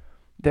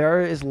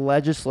 There is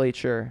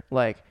legislature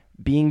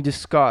being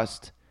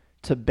discussed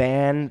to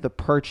ban the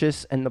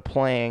purchase and the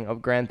playing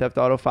of Grand Theft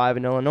Auto 5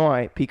 in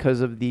Illinois because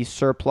of the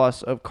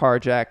surplus of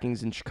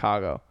carjackings in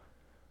Chicago.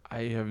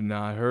 I have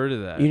not heard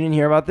of that. You didn't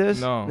hear about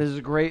this? No. This is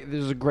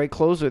a great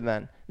closer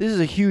then. This is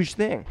a huge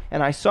thing.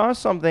 And I saw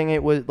something,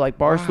 it was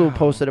Barstool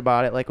posted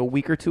about it a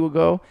week or 2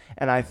 ago,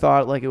 and I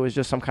thought it was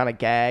just some kind of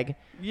gag.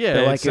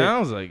 Yeah, it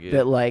sounds like it.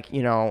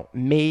 That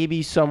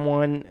maybe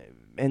someone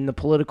in the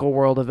political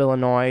world of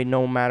Illinois,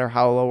 no matter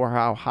how low or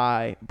how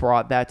high,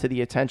 brought that to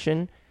the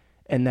attention.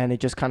 And then it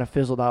just kind of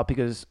fizzled out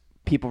because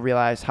people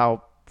realized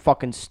how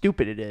fucking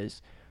stupid it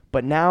is.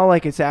 But now,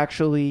 it's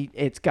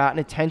gotten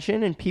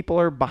attention and people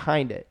are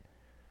behind it.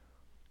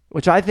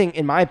 Which I think,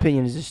 in my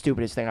opinion, is the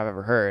stupidest thing I've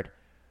ever heard.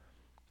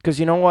 Because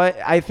you know what?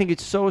 I think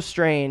it's so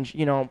strange.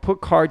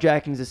 Put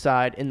carjackings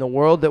aside. In the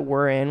world that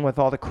we're in with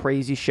all the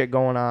crazy shit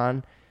going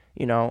on,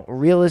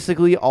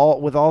 realistically,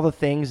 with all the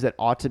things that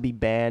ought to be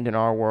banned in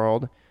our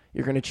world,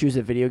 you're going to choose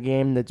a video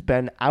game that's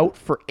been out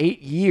for 8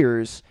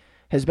 years,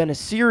 has been a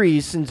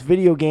series since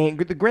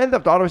the Grand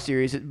Theft Auto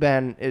series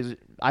is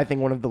I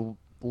think one of the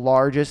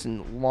largest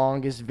and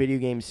longest video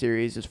game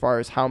series as far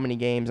as how many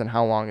games and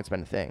how long it's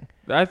been a thing.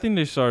 I think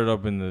they started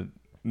up in the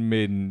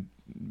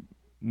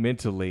mid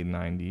to late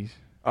 90s.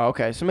 Oh,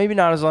 okay, so maybe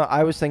not as long.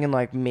 I was thinking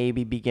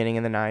maybe beginning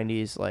in the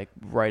 90s,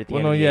 right at the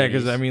end of the 80s.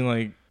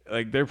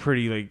 Because they're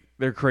pretty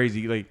they're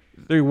crazy,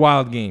 they're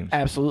wild games.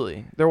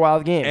 Absolutely, they're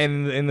wild games.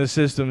 And in the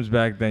systems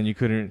back then, you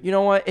couldn't. You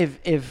know what?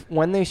 If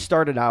when they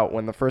started out,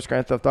 when the first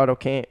Grand Theft Auto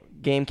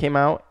game came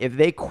out, if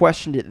they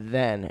questioned it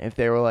then, if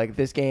they were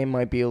this game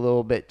might be a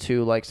little bit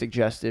too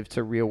suggestive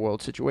to real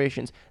world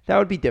situations, that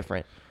would be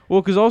different.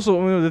 Well, because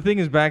also the thing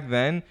is, back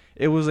then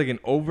it was like an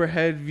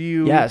overhead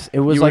view. Yes, it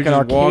was You were like an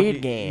just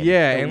arcade game.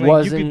 Yeah, It and like you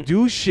wasn't- could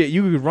do shit.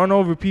 You could run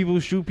over people,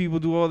 shoot people,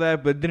 do all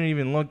that, but it didn't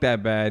even look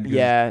that bad. 'cause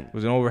Yeah. it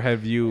was an overhead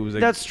view. It was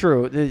like That's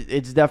true.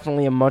 It's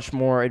definitely a much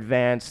more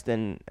advanced,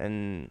 and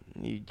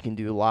you can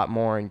do a lot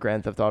more in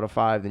Grand Theft Auto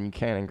 5 than you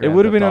can in It Grand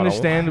would have Theft been Auto 1.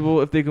 understandable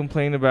if they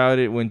complained about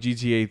it when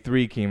GTA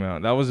 3 came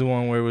out. That was the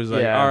one where it was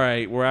like, Yeah. all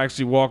right, we're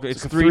actually walking.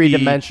 It's It's 3D.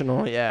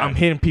 three-dimensional, yeah. I'm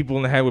hitting people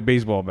in the head with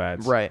baseball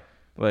bats. Right.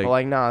 Like, But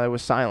like, nah, there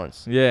was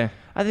silence. yeah.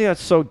 I think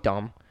that's so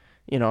dumb.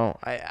 You know,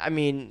 I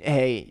mean,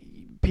 hey,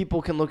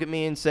 people can look at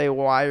me and say,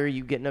 why are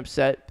you getting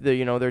upset?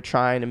 They're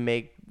trying to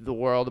make the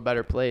world a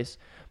better place.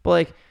 But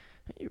like,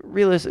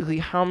 realistically,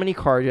 how many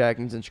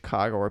carjackings in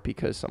Chicago are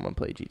because someone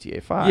played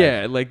GTA 5?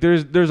 Yeah, like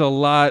there's a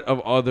lot of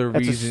other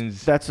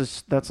reasons That's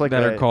like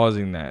that are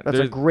causing that. That's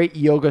a great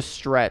yoga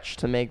stretch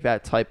to make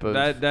that type of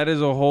that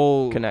is a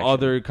whole connection.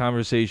 other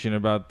conversation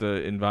about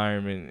the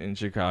environment in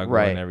Chicago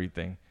Right. and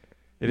everything.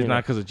 It is You know.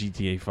 not because of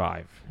GTA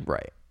 5.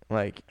 right.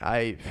 Like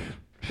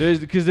There's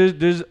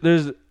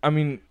I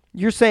mean,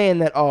 you're saying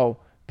that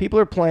people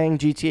are playing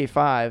GTA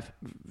 5,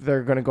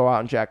 they're gonna go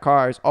out and jack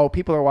cars.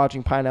 People are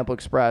watching Pineapple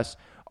Express.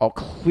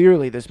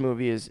 Clearly this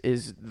movie is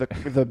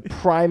the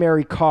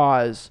primary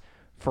cause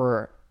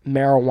for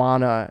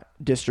marijuana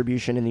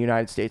distribution in the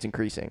United States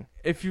increasing.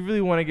 if you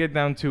really want to get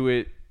down to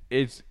it,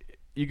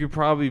 you could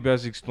probably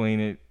best explain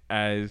it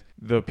as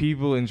the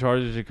people in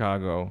charge of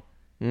Chicago.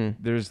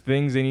 There's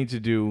things they need to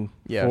do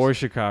Yes. for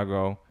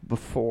Chicago,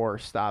 Before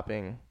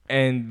stopping.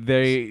 and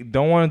they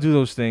don't want to do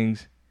those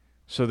things,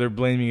 so they're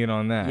blaming it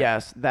on that.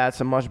 Yes, that's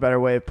a much better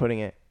way of putting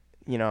it.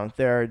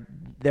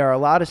 There are a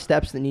lot of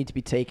steps that need to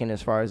be taken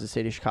as far as the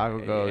city of Chicago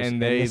goes,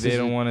 and they this is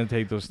don't want to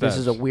take those steps. This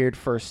is a weird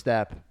first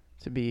step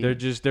to be.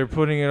 They're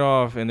putting it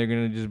off, and they're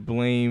gonna just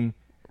blame.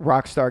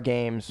 Rockstar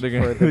Games They're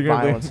gonna- for the they're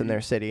gonna violence blame- in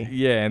their city.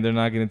 Yeah, and they're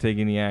not gonna take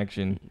any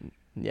action.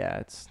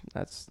 Yeah,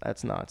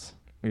 that's nuts.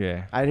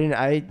 Yeah.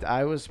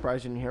 I was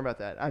surprised you didn't hear about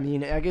that. I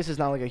mean, I guess it's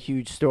not like a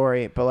huge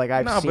story, but like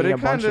I've seen but it a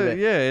bunch of kinda- it.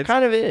 yeah, It it's-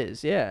 kind of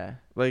is, yeah.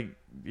 Like,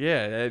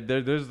 yeah,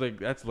 there's like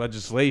that's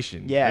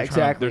legislation. Yeah,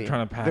 exactly. They're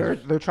trying to pass.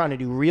 They're trying to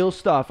do real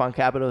stuff on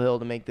Capitol Hill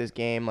to make this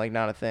game like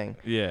not a thing.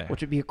 Yeah.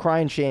 Which would be a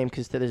crying shame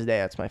because to this day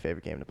that's my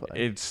favorite game to play.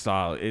 It's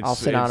solid. I'll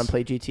sit down and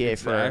play GTA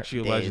it's for actually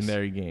a days.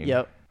 legendary game.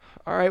 Yep.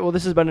 All right. Well,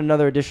 this has been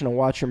another edition of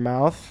Watch Your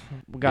Mouth.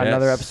 We got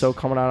another Yes. episode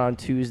coming out on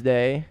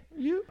Tuesday.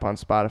 Yep. On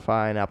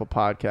Spotify and Apple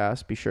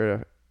Podcasts. Be sure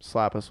to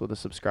slap us with a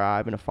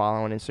subscribe and a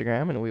follow on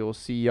Instagram, and we will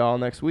see y'all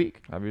next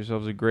week. Have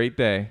yourselves a great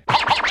day.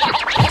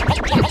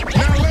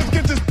 Now let's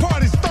get this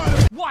party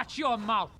started. Watch your mouth.